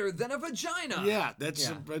is better than a vagina. Yeah,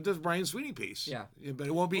 that's Brian Sweeney piece. Yeah. But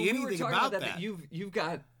it won't be anything about that. You've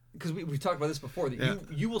got, because we've talked about this before, that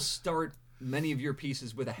you will start many of your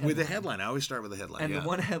pieces with a headline. With a headline. I always start with a headline. And the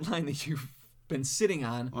one headline that you've been sitting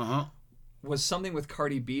on was something with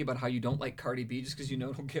Cardi B about how you don't like Cardi B just because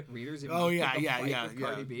it'll get readers.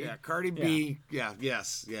 Cardi B. Yeah, Cardi B. Yeah,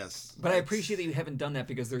 yes. But I appreciate that you haven't done that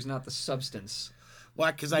because there's not the substance. Why?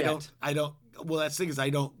 Because I don't. Well, that's the thing is I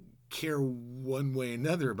don't care one way or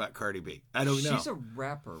another about Cardi B. I don't know. She's a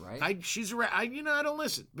rapper, right? She's a rapper. I don't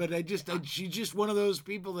listen, but she's just one of those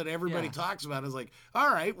people that everybody talks about. Is like, all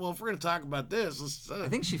right, well, if we're gonna talk about this, let's. I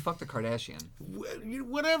think she fucked a Kardashian.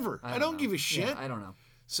 Whatever. I don't give a shit. Yeah, I don't know.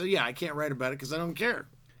 So yeah, I can't write about it because I don't care.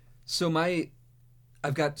 So my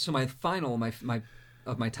final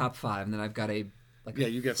of my top 5, and then I've got you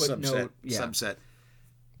got subset.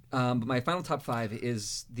 But my final top 5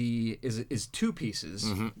 is 2 pieces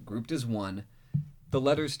grouped as one. The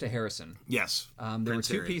letters to Harrison. Yes. There were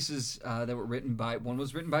 2 pieces that were written by. One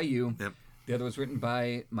was written by you. Yep. The other was written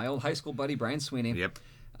by my old high school buddy Brian Sweeney. Yep.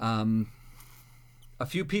 A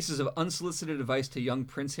few pieces of unsolicited advice to young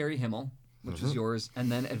Prince Harry Himmel, which is yours,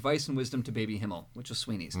 and then advice and wisdom to baby Himmel, which was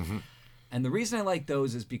Sweeney's. And the reason I like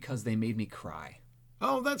those is because they made me cry.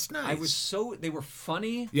 Oh, that's nice. They were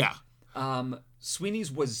funny. Yeah.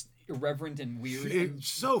 Sweeney's was irreverent and weird. It's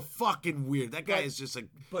so fucking weird. That guy is just like...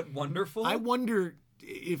 But wonderful. I wonder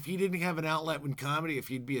if he didn't have an outlet in comedy, if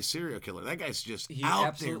he'd be a serial killer. That guy's just he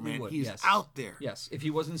out there, man. Would, He's yes. out there. Yes, if he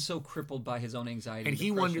wasn't so crippled by his own anxiety. And he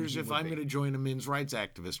wonders if I'm going to join a men's rights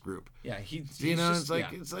activist group. Yeah, he's it's like,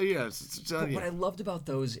 But what I loved about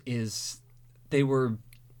those is they were...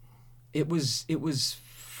 It was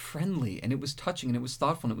friendly, and it was touching, and it was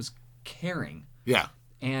thoughtful, and it was caring. Yeah.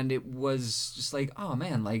 And it was just like, oh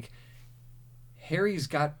man, like... Harry's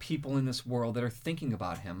got people in this world that are thinking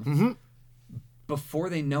about him before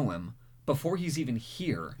they know him, before he's even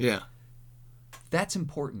here. Yeah. That's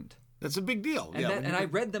important. That's a big deal. And I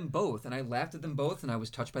read them both, and I laughed at them both, and I was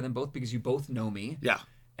touched by them both because you both know me. Yeah.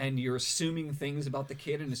 And you're assuming things about the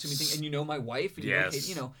kid and assuming things, and you know my wife. And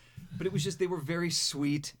you know, but it was just, they were very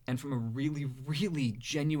sweet and from a really, really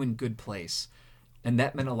genuine good place. And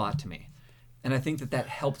that meant a lot to me. And I think that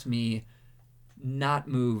helped me not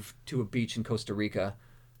move to a beach in Costa Rica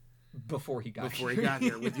before he got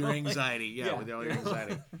here with your anxiety. With all your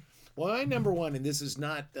anxiety. Well, my number one, and this is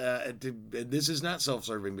not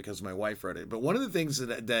self-serving because my wife wrote it, but one of the things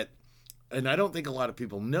that and I don't think a lot of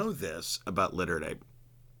people know this about Literate Ape,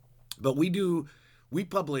 but we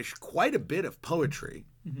publish quite a bit of poetry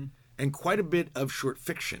and quite a bit of short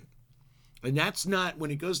fiction. And that's not, when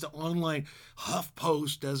it goes to online,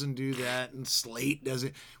 HuffPost doesn't do that, and Slate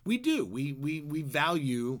doesn't. We do. We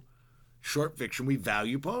value short fiction. We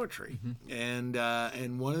value poetry. And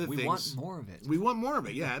one of the things... We want more of it. We want more of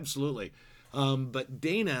it, yeah, absolutely. But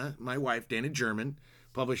Dana, my wife, Dana German,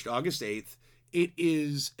 published August 8th. It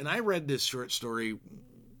is, and I read this short story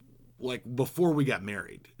like before we got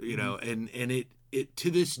married, you know, and it to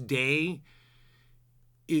this day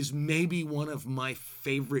is maybe one of my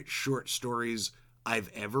favorite short stories I've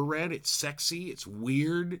ever read. It's sexy. It's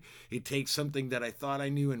weird. It takes something that I thought I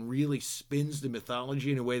knew and really spins the mythology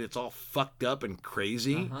in a way that's all fucked up and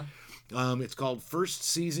crazy. It's called First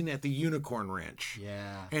Season at the Unicorn Ranch.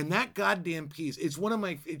 Yeah. And that goddamn piece, it's one of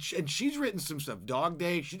my... and she's written some stuff. Dog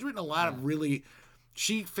Day. She's written a lot of really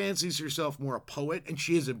She fancies herself more a poet, and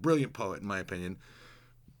she is a brilliant poet, in my opinion.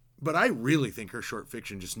 But I really think her short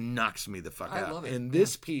fiction just knocks me the fuck out. I love it. And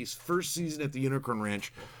this piece, first season at the Unicorn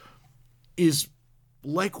Ranch, is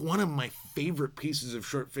like one of my favorite pieces of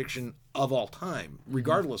short fiction of all time,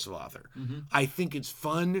 regardless of author. I think it's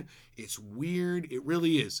fun. It's weird. It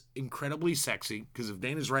really is incredibly sexy, because if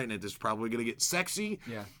Dana's writing it, it's probably going to get sexy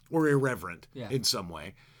or irreverent in some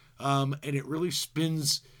way. And it really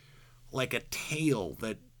spins like a tale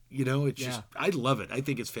that, it's just, I love it. I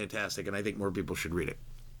think it's fantastic, and I think more people should read it.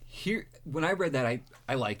 Here, when I read that,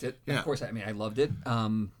 I liked it. Yeah. Of course, I loved it.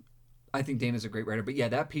 I think Dana's a great writer, but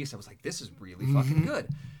that piece, I was like, this is really fucking good.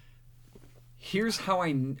 Here's how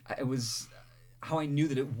I knew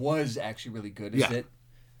that it was actually really good. Is that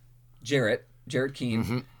Jarrett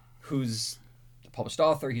Keene, who's a published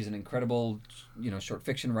author, he's an incredible, short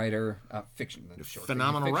fiction writer,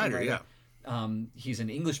 Phenomenal writer. He's an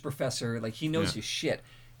English professor. Like, he knows his shit.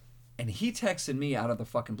 And he texted me out of the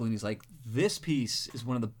fucking blue, and he's like, this piece is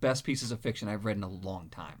one of the best pieces of fiction I've read in a long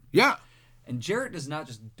time. Yeah. And Jarrett does not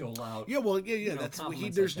just dole out. That's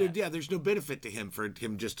there's no benefit to him for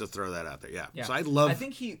him just to throw that out there. Yeah. So I love. I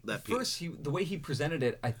think that piece. The way he presented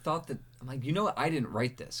it, I thought that I'm like, what? I didn't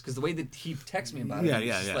write this, because the way that he texted me about it,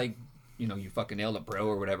 it's like, you fucking nailed it, bro,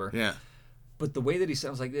 or whatever. Yeah. But the way that he said,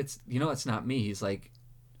 I was like, it's not me. He's like,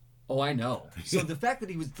 oh, I know. So the fact that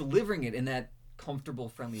he was delivering it in that comfortable,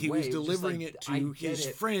 friendly way. He was delivering it to his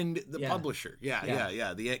friend, the publisher.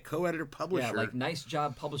 The co-editor publisher. Yeah, like, nice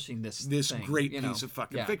job publishing this thing, great piece of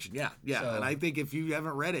fucking fiction. Yeah. So, and I think if you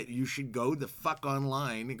haven't read it, you should go the fuck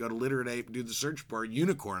online, go to Literate Ape, do the search bar,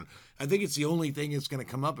 unicorn. I think it's the only thing that's going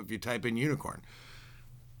to come up if you type in unicorn.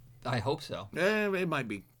 I hope so. It might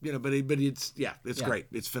be, but it's great.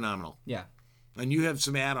 It's phenomenal. Yeah. And you have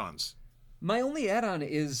some add-ons. My only add-on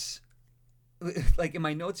is, like, in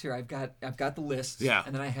my notes here, I've got the list. Yeah.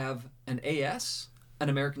 And then I have an AS, an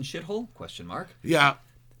American shithole ? Yeah.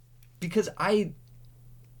 Because I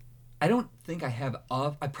don't think I have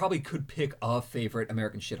I probably could pick a favorite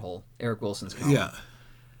American shithole, Eric Wilson's column. Yeah.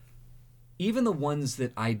 Even the ones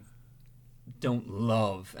that I don't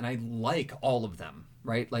love, and I like all of them,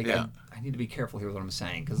 right? Like, I need to be careful here with what I'm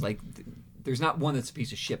saying, because, like, there's not one that's a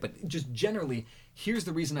piece of shit, but just generally, here's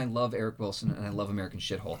the reason I love Eric Wilson and I love American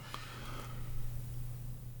shithole.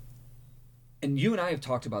 And you and I have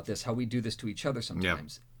talked about this, how we do this to each other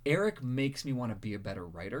sometimes. Yeah. Eric makes me want to be a better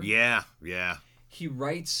writer. Yeah. He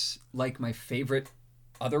writes like my favorite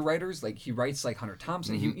other writers. Like, he writes like Hunter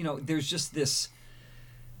Thompson. He, there's just this...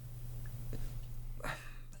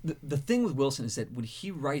 The thing with Wilson is that when he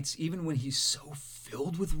writes, even when he's so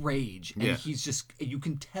filled with rage, and he's just... You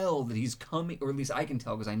can tell that he's coming, or at least I can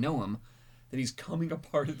tell because I know him, that he's coming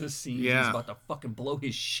apart of the scene. He's about to fucking blow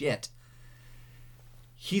his shit.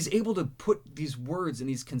 He's able to put these words in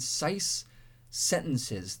these concise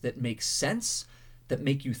sentences that make sense, that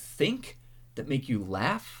make you think, that make you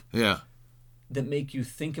laugh, that make you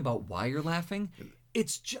think about why you're laughing.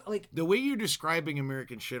 It's just like... The way you're describing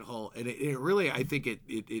American shithole, and it really, I think it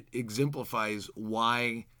exemplifies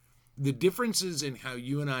why the differences in how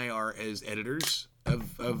you and I are as editors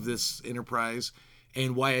of this enterprise,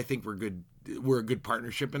 and why I think we're a good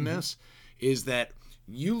partnership in this, is that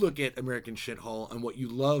you look at American Shithole, and what you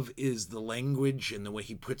love is the language and the way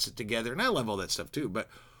he puts it together. And I love all that stuff too. But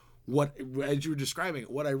as you were describing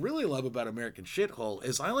it, what I really love about American Shithole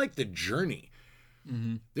is I like the journey.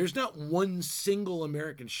 There's not one single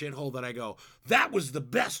American Shithole that I go, that was the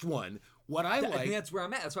best one. I think that's where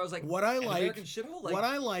I'm at. That's why I was like, American Shithole? What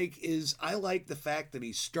I like is I like the fact that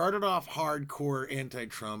he started off hardcore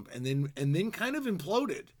anti-Trump and then kind of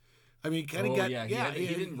imploded. I mean, kind of got... He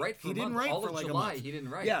didn't write for a month. He didn't write all for of like July, a month. He didn't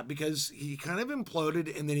write. Yeah, because he kind of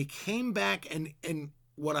imploded, and then he came back, and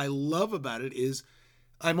what I love about it is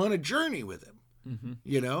I'm on a journey with him,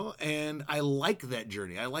 and I like that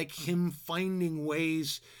journey. I like him finding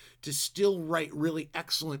ways to still write really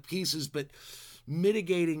excellent pieces, but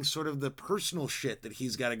mitigating sort of the personal shit that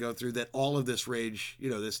he's got to go through, that all of this rage,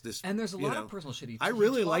 this... And there's a lot of personal shit. I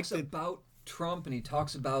really like that. He talks about Trump, and he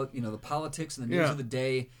talks about, the politics and the news of the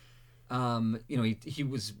day. He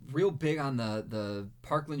was real big on the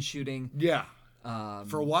Parkland shooting. Yeah.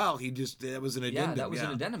 For a while, that was an addendum. Yeah, that was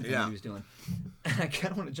an addendum thing he was doing. And I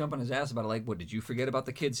kind of want to jump on his ass about it. Like, what, did you forget about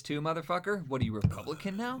the kids too, motherfucker? What, are you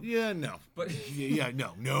Republican now? Yeah, no. But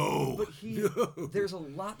no. But there's a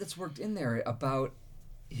lot that's worked in there about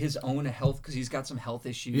his own health, because he's got some health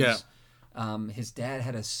issues. Yeah. His dad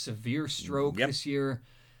had a severe stroke this year,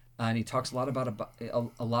 and he talks a lot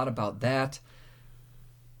about that.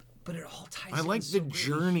 But it all ties in. I like the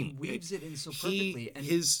journey. He weaves it in so perfectly.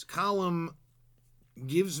 His column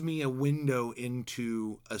gives me a window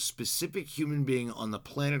into a specific human being on the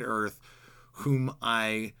planet Earth whom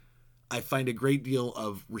I find a great deal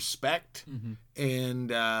of respect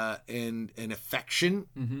and affection,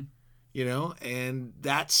 and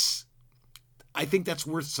I think that's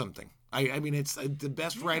worth something. I mean, it's the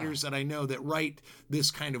best writers that I know that write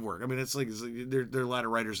this kind of work. I mean, it's like there are a lot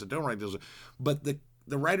of writers that don't write those, but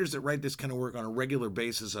the writers that write this kind of work on a regular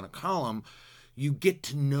basis on a column, you get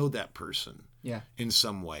to know that person in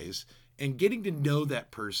some ways. And getting to know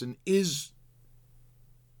that person it's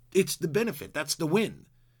the benefit. That's the win.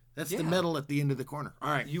 That's the medal at the end of the corner.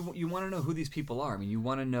 All right. You want to know who these people are. I mean, you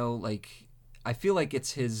want to know, like, I feel like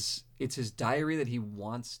it's his diary that he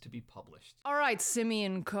wants to be published. All right,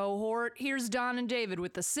 Simeon cohort, here's Don and David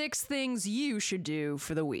with the 6 things you should do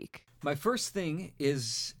for the week. My first thing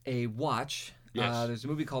is a watch. Yes. There's a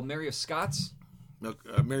movie called Mary of Scots. No,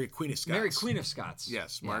 Mary Queen of Scots. Mary Queen of Scots.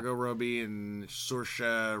 Yes, Margot Robbie and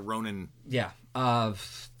Saoirse Ronan. Yeah.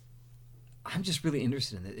 I'm just really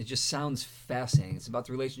interested in it. It just sounds fascinating. It's about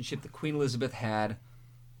the relationship that Queen Elizabeth had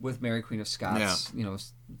with Mary Queen of Scots. Yeah.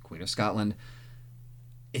 Queen of Scotland.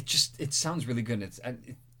 It sounds really good.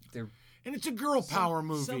 And it's a girl power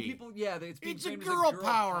movie. Some people, it's a girl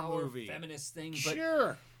power movie, feminist thing. But,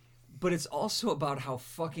 sure. But it's also about how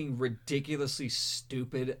fucking ridiculously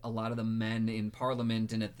stupid a lot of the men in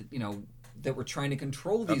Parliament and that were trying to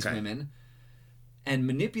control these women and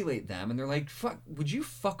manipulate them. And they're like, "Fuck, would you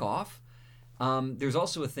fuck off?" There's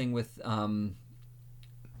also a thing with, I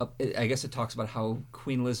guess it talks about how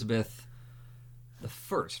Queen Elizabeth the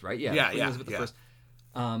First, right? Queen Elizabeth the First.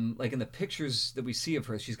 Like in the pictures that we see of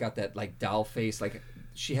her, she's got that like doll face. Like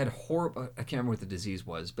she had horrible. I can't remember what the disease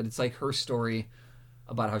was, but it's like her story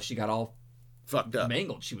about how she got all fucked up,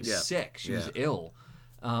 mangled. She was sick. She was ill.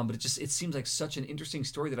 But it seems like such an interesting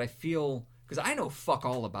story that I feel, because I know fuck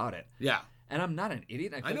all about it. Yeah. And I'm not an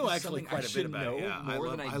idiot. I know actually quite a bit about it. Yeah. More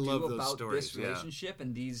than I do about this relationship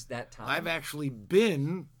and that time. I've actually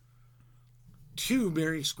been to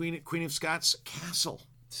Mary Queen of Scots Castle.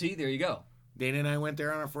 See, there you go. Dana and I went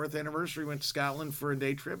there on our 4th anniversary. Went to Scotland for a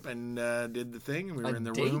day trip and did the thing. And we were in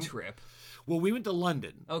the room. A day trip? Well, we went to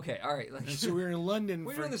London. Okay, all right. And so we were in London.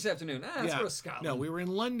 What are you doing this afternoon? Let's go to Scotland. No, we were in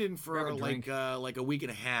London for like a week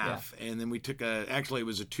and a half, and then we took actually it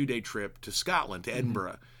was a 2-day trip to Scotland, to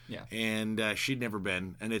Edinburgh. Yeah. And she'd never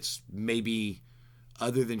been, and it's maybe,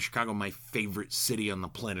 other than Chicago, my favorite city on the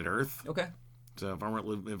planet Earth. Okay. So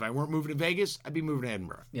if I weren't moving to Vegas, I'd be moving to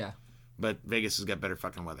Edinburgh. Yeah. But Vegas has got better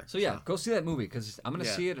fucking weather. So go see that movie, because I'm going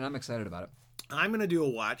to see it, and I'm excited about it. I'm going to do a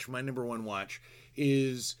watch. My number one watch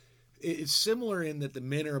is... It's similar in that the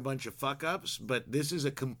men are a bunch of fuck-ups, but this is a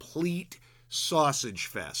complete sausage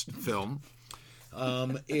fest film.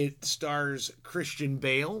 It stars Christian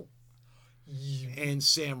Bale and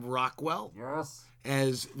Sam Rockwell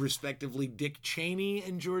as, respectively, Dick Cheney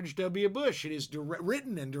and George W. Bush. It is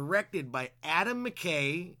written and directed by Adam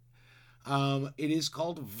McKay. It is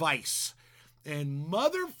called Vice. And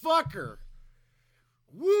motherfucker...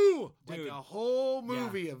 Woo! Dude. Like a whole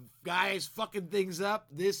movie of guys fucking things up.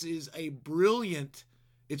 This is it's brilliant.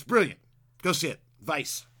 Go see it.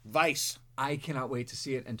 Vice. I cannot wait to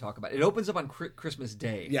see it and talk about it. It opens up on Christmas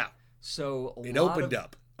Day. Yeah. So it opened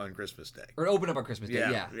up on Christmas Day. Or it opened up on Christmas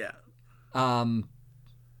Day, yeah.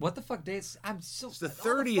 What the fuck day? It's the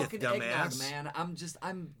 30th, dumbass. Man. It's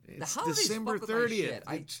the holidays December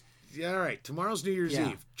 30th. All right. Tomorrow's New Year's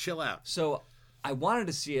Eve. Chill out. So I wanted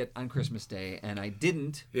to see it on Christmas Day, and I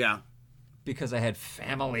didn't. Yeah. Because I had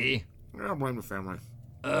family. I don't blame the family.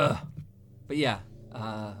 But yeah.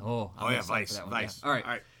 Vice. Yeah. All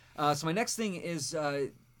right. So my next thing is,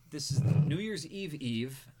 this is New Year's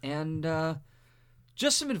Eve, and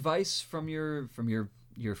just some advice from your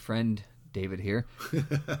friend David here.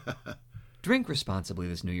 Drink responsibly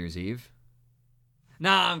this New Year's Eve.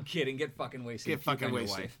 Nah, I'm kidding. Get fucking wasted. Get fucking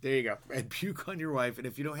wasted. Your wife. There you go. And puke on your wife. And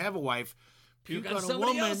if you don't have a wife, puke on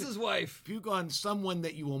somebody else's wife. Puke on someone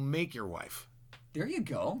that you will make your wife. There you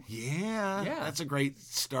go. Yeah. That's a great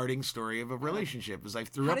starting story of a relationship. As I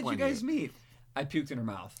threw How up did on you guys meet? I puked in her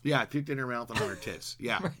mouth. Yeah, I puked in her mouth and on her tits.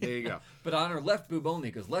 Yeah, right. There you go. But on her left boob only,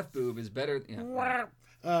 because left boob is better. Yeah.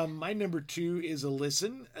 My number 2 is a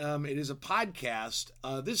listen. It is a podcast.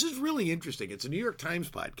 This is really interesting. It's a New York Times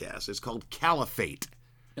podcast. It's called Caliphate.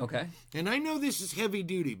 Okay. And I know this is heavy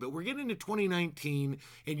duty, but we're getting into 2019,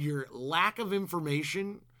 and your lack of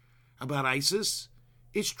information about ISIS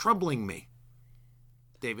is troubling me.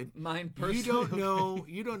 David, mine personally.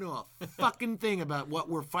 You don't know a fucking thing about what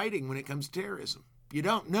we're fighting when it comes to terrorism. You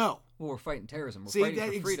don't know. Well, we're fighting terrorism. We're See,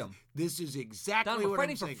 fighting for freedom. This is exactly Don, we're what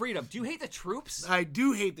fighting I'm saying. for freedom. Do you hate the troops? I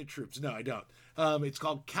do hate the troops. No, I don't. It's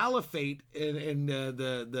called Caliphate, and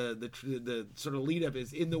the sort of lead up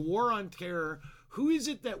is in the war on terror. Who is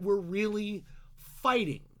it that we're really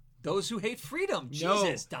fighting? Those who hate freedom. No.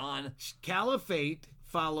 Jesus, Don. Caliphate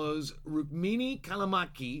follows Rukmini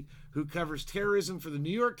Kalamaki, who covers terrorism for the New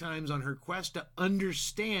York Times on her quest to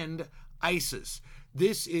understand ISIS.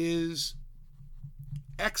 This is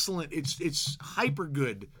excellent. It's hyper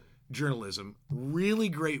good journalism, really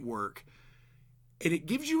great work, and it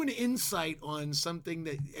gives you an insight on something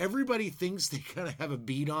that everybody thinks they kind of have a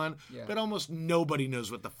beat on, but almost nobody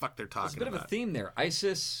knows what the fuck they're talking about. There's a bit of a theme there.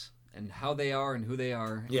 ISIS and how they are and who they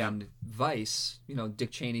are, and Vice.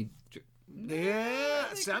 Dick Cheney. Yeah,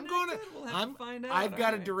 so I'm going to. We'll have to find out. I've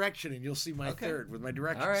got a direction, and you'll see my third with my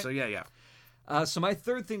direction. All right. So yeah. So my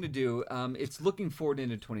third thing to do, it's looking forward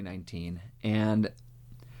into 2019, and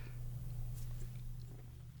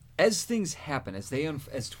as things happen, as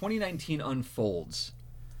 2019 unfolds,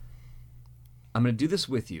 I'm going to do this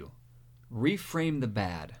with you. Reframe the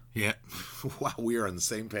bad. Yeah. Wow, we are on the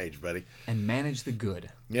same page, buddy. And manage the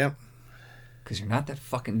good. Yep. Because you're not that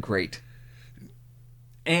fucking great.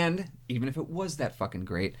 And even if it was that fucking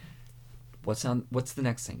great, what's the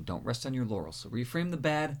next thing? Don't rest on your laurels. So reframe the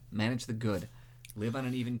bad, manage the good. Live on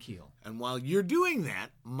an even keel. And while you're doing that,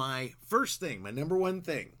 my first thing, my number one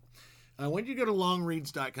thing, I want you to go to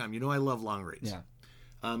longreads.com. You know I love long reads.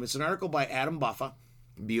 Yeah. It's an article by Adam Boffa,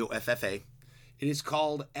 B-O-F-F-A. It is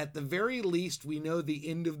called, At the Very Least, We Know the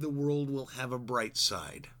End of the World Will Have a Bright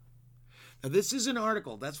Side. Now, this is an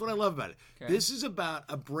article. That's what I love about it. Okay. This is about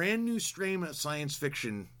a brand new strain of science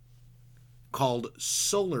fiction called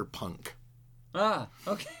solar punk. Ah,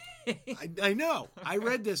 okay. I know. I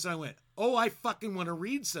read this and I went, oh, I fucking want to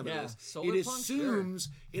read some of this. Solar It punk, assumes,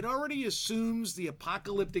 it already assumes the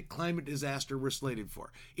apocalyptic climate disaster we're slated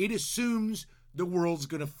for. It assumes the world's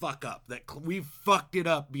going to fuck up, that we've fucked it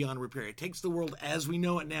up beyond repair. It takes the world as we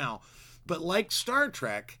know it now. But like Star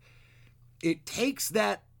Trek, it takes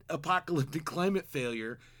that apocalyptic climate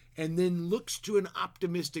failure and then looks to an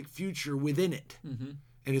optimistic future within it. Mm-hmm.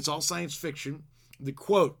 And it's all science fiction. The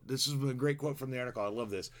quote, this is a great quote from the article, I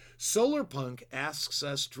love this. Solar punk asks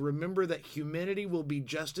us to remember that humanity will be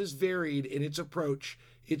just as varied in its approach,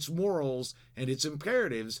 its morals, and its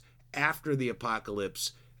imperatives after the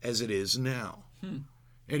apocalypse as it is now. And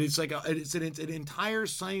it's like it's an entire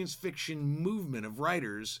science fiction movement of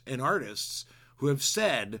writers and artists who have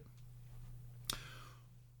said,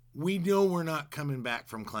 we know we're not coming back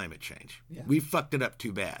from climate change. Yeah. We fucked it up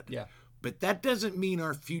too bad. Yeah. But that doesn't mean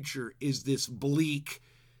our future is this bleak,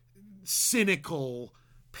 cynical,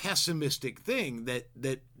 pessimistic thing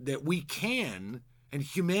that we can and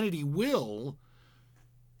humanity will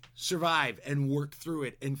survive and work through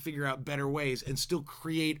it and figure out better ways and still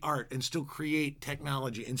create art and still create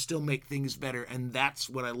technology and still make things better. And that's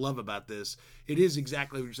what I love about this. It is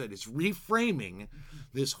exactly what you said. It's reframing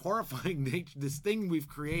this horrifying nature, this thing we've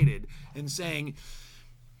created, and saying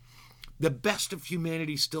the best of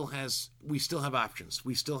humanity we still have options.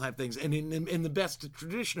 We still have things. And in the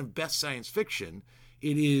tradition of best science fiction,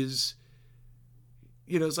 it is,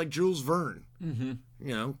 it's like Jules Verne,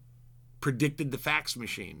 predicted the fax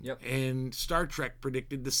machine. Yep. And Star Trek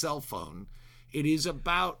predicted the cell phone. It is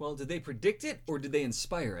about... Well, did they predict it or did they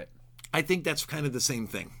inspire it? I think that's kind of the same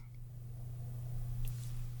thing.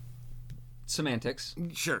 Semantics.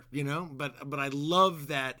 Sure, but I love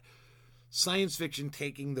that science fiction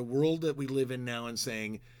taking the world that we live in now and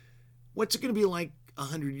saying, what's it going to be like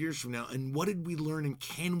 100 years from now? And what did we learn and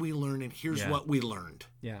can we learn? And here's what we learned.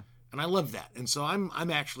 Yeah. And I love that. And so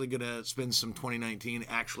I'm actually going to spend some 2019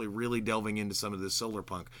 actually really delving into some of this solar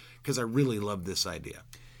punk because I really love this idea.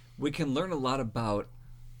 We can learn a lot about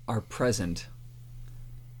our present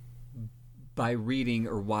by reading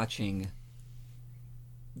or watching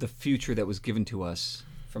the future that was given to us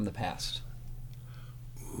from the past.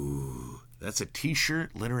 Ooh, that's a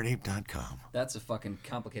t-shirt, literateape.com. That's a fucking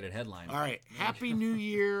complicated headline. All right. Happy New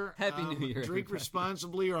Year. Happy New Year. Drink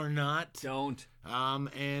responsibly or not. Don't.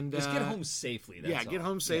 And just get home safely. That's get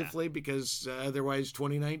home safely because otherwise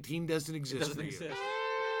 2019 doesn't exist for you.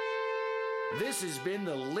 This has been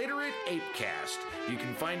the Literate ApeCast. You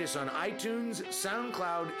can find us on iTunes,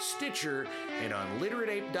 SoundCloud, Stitcher, and on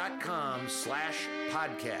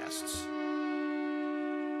literateape.com/podcasts.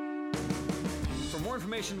 For more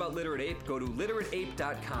information about Literate Ape, go to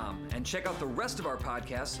literateape.com and check out the rest of our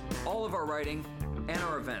podcasts, all of our writing, and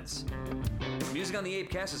our events. Music on the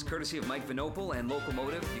ApeCast is courtesy of Mike Vinopal and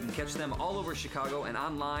Locomotive. You can catch them all over Chicago and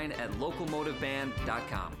online at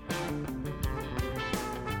locomotiveband.com.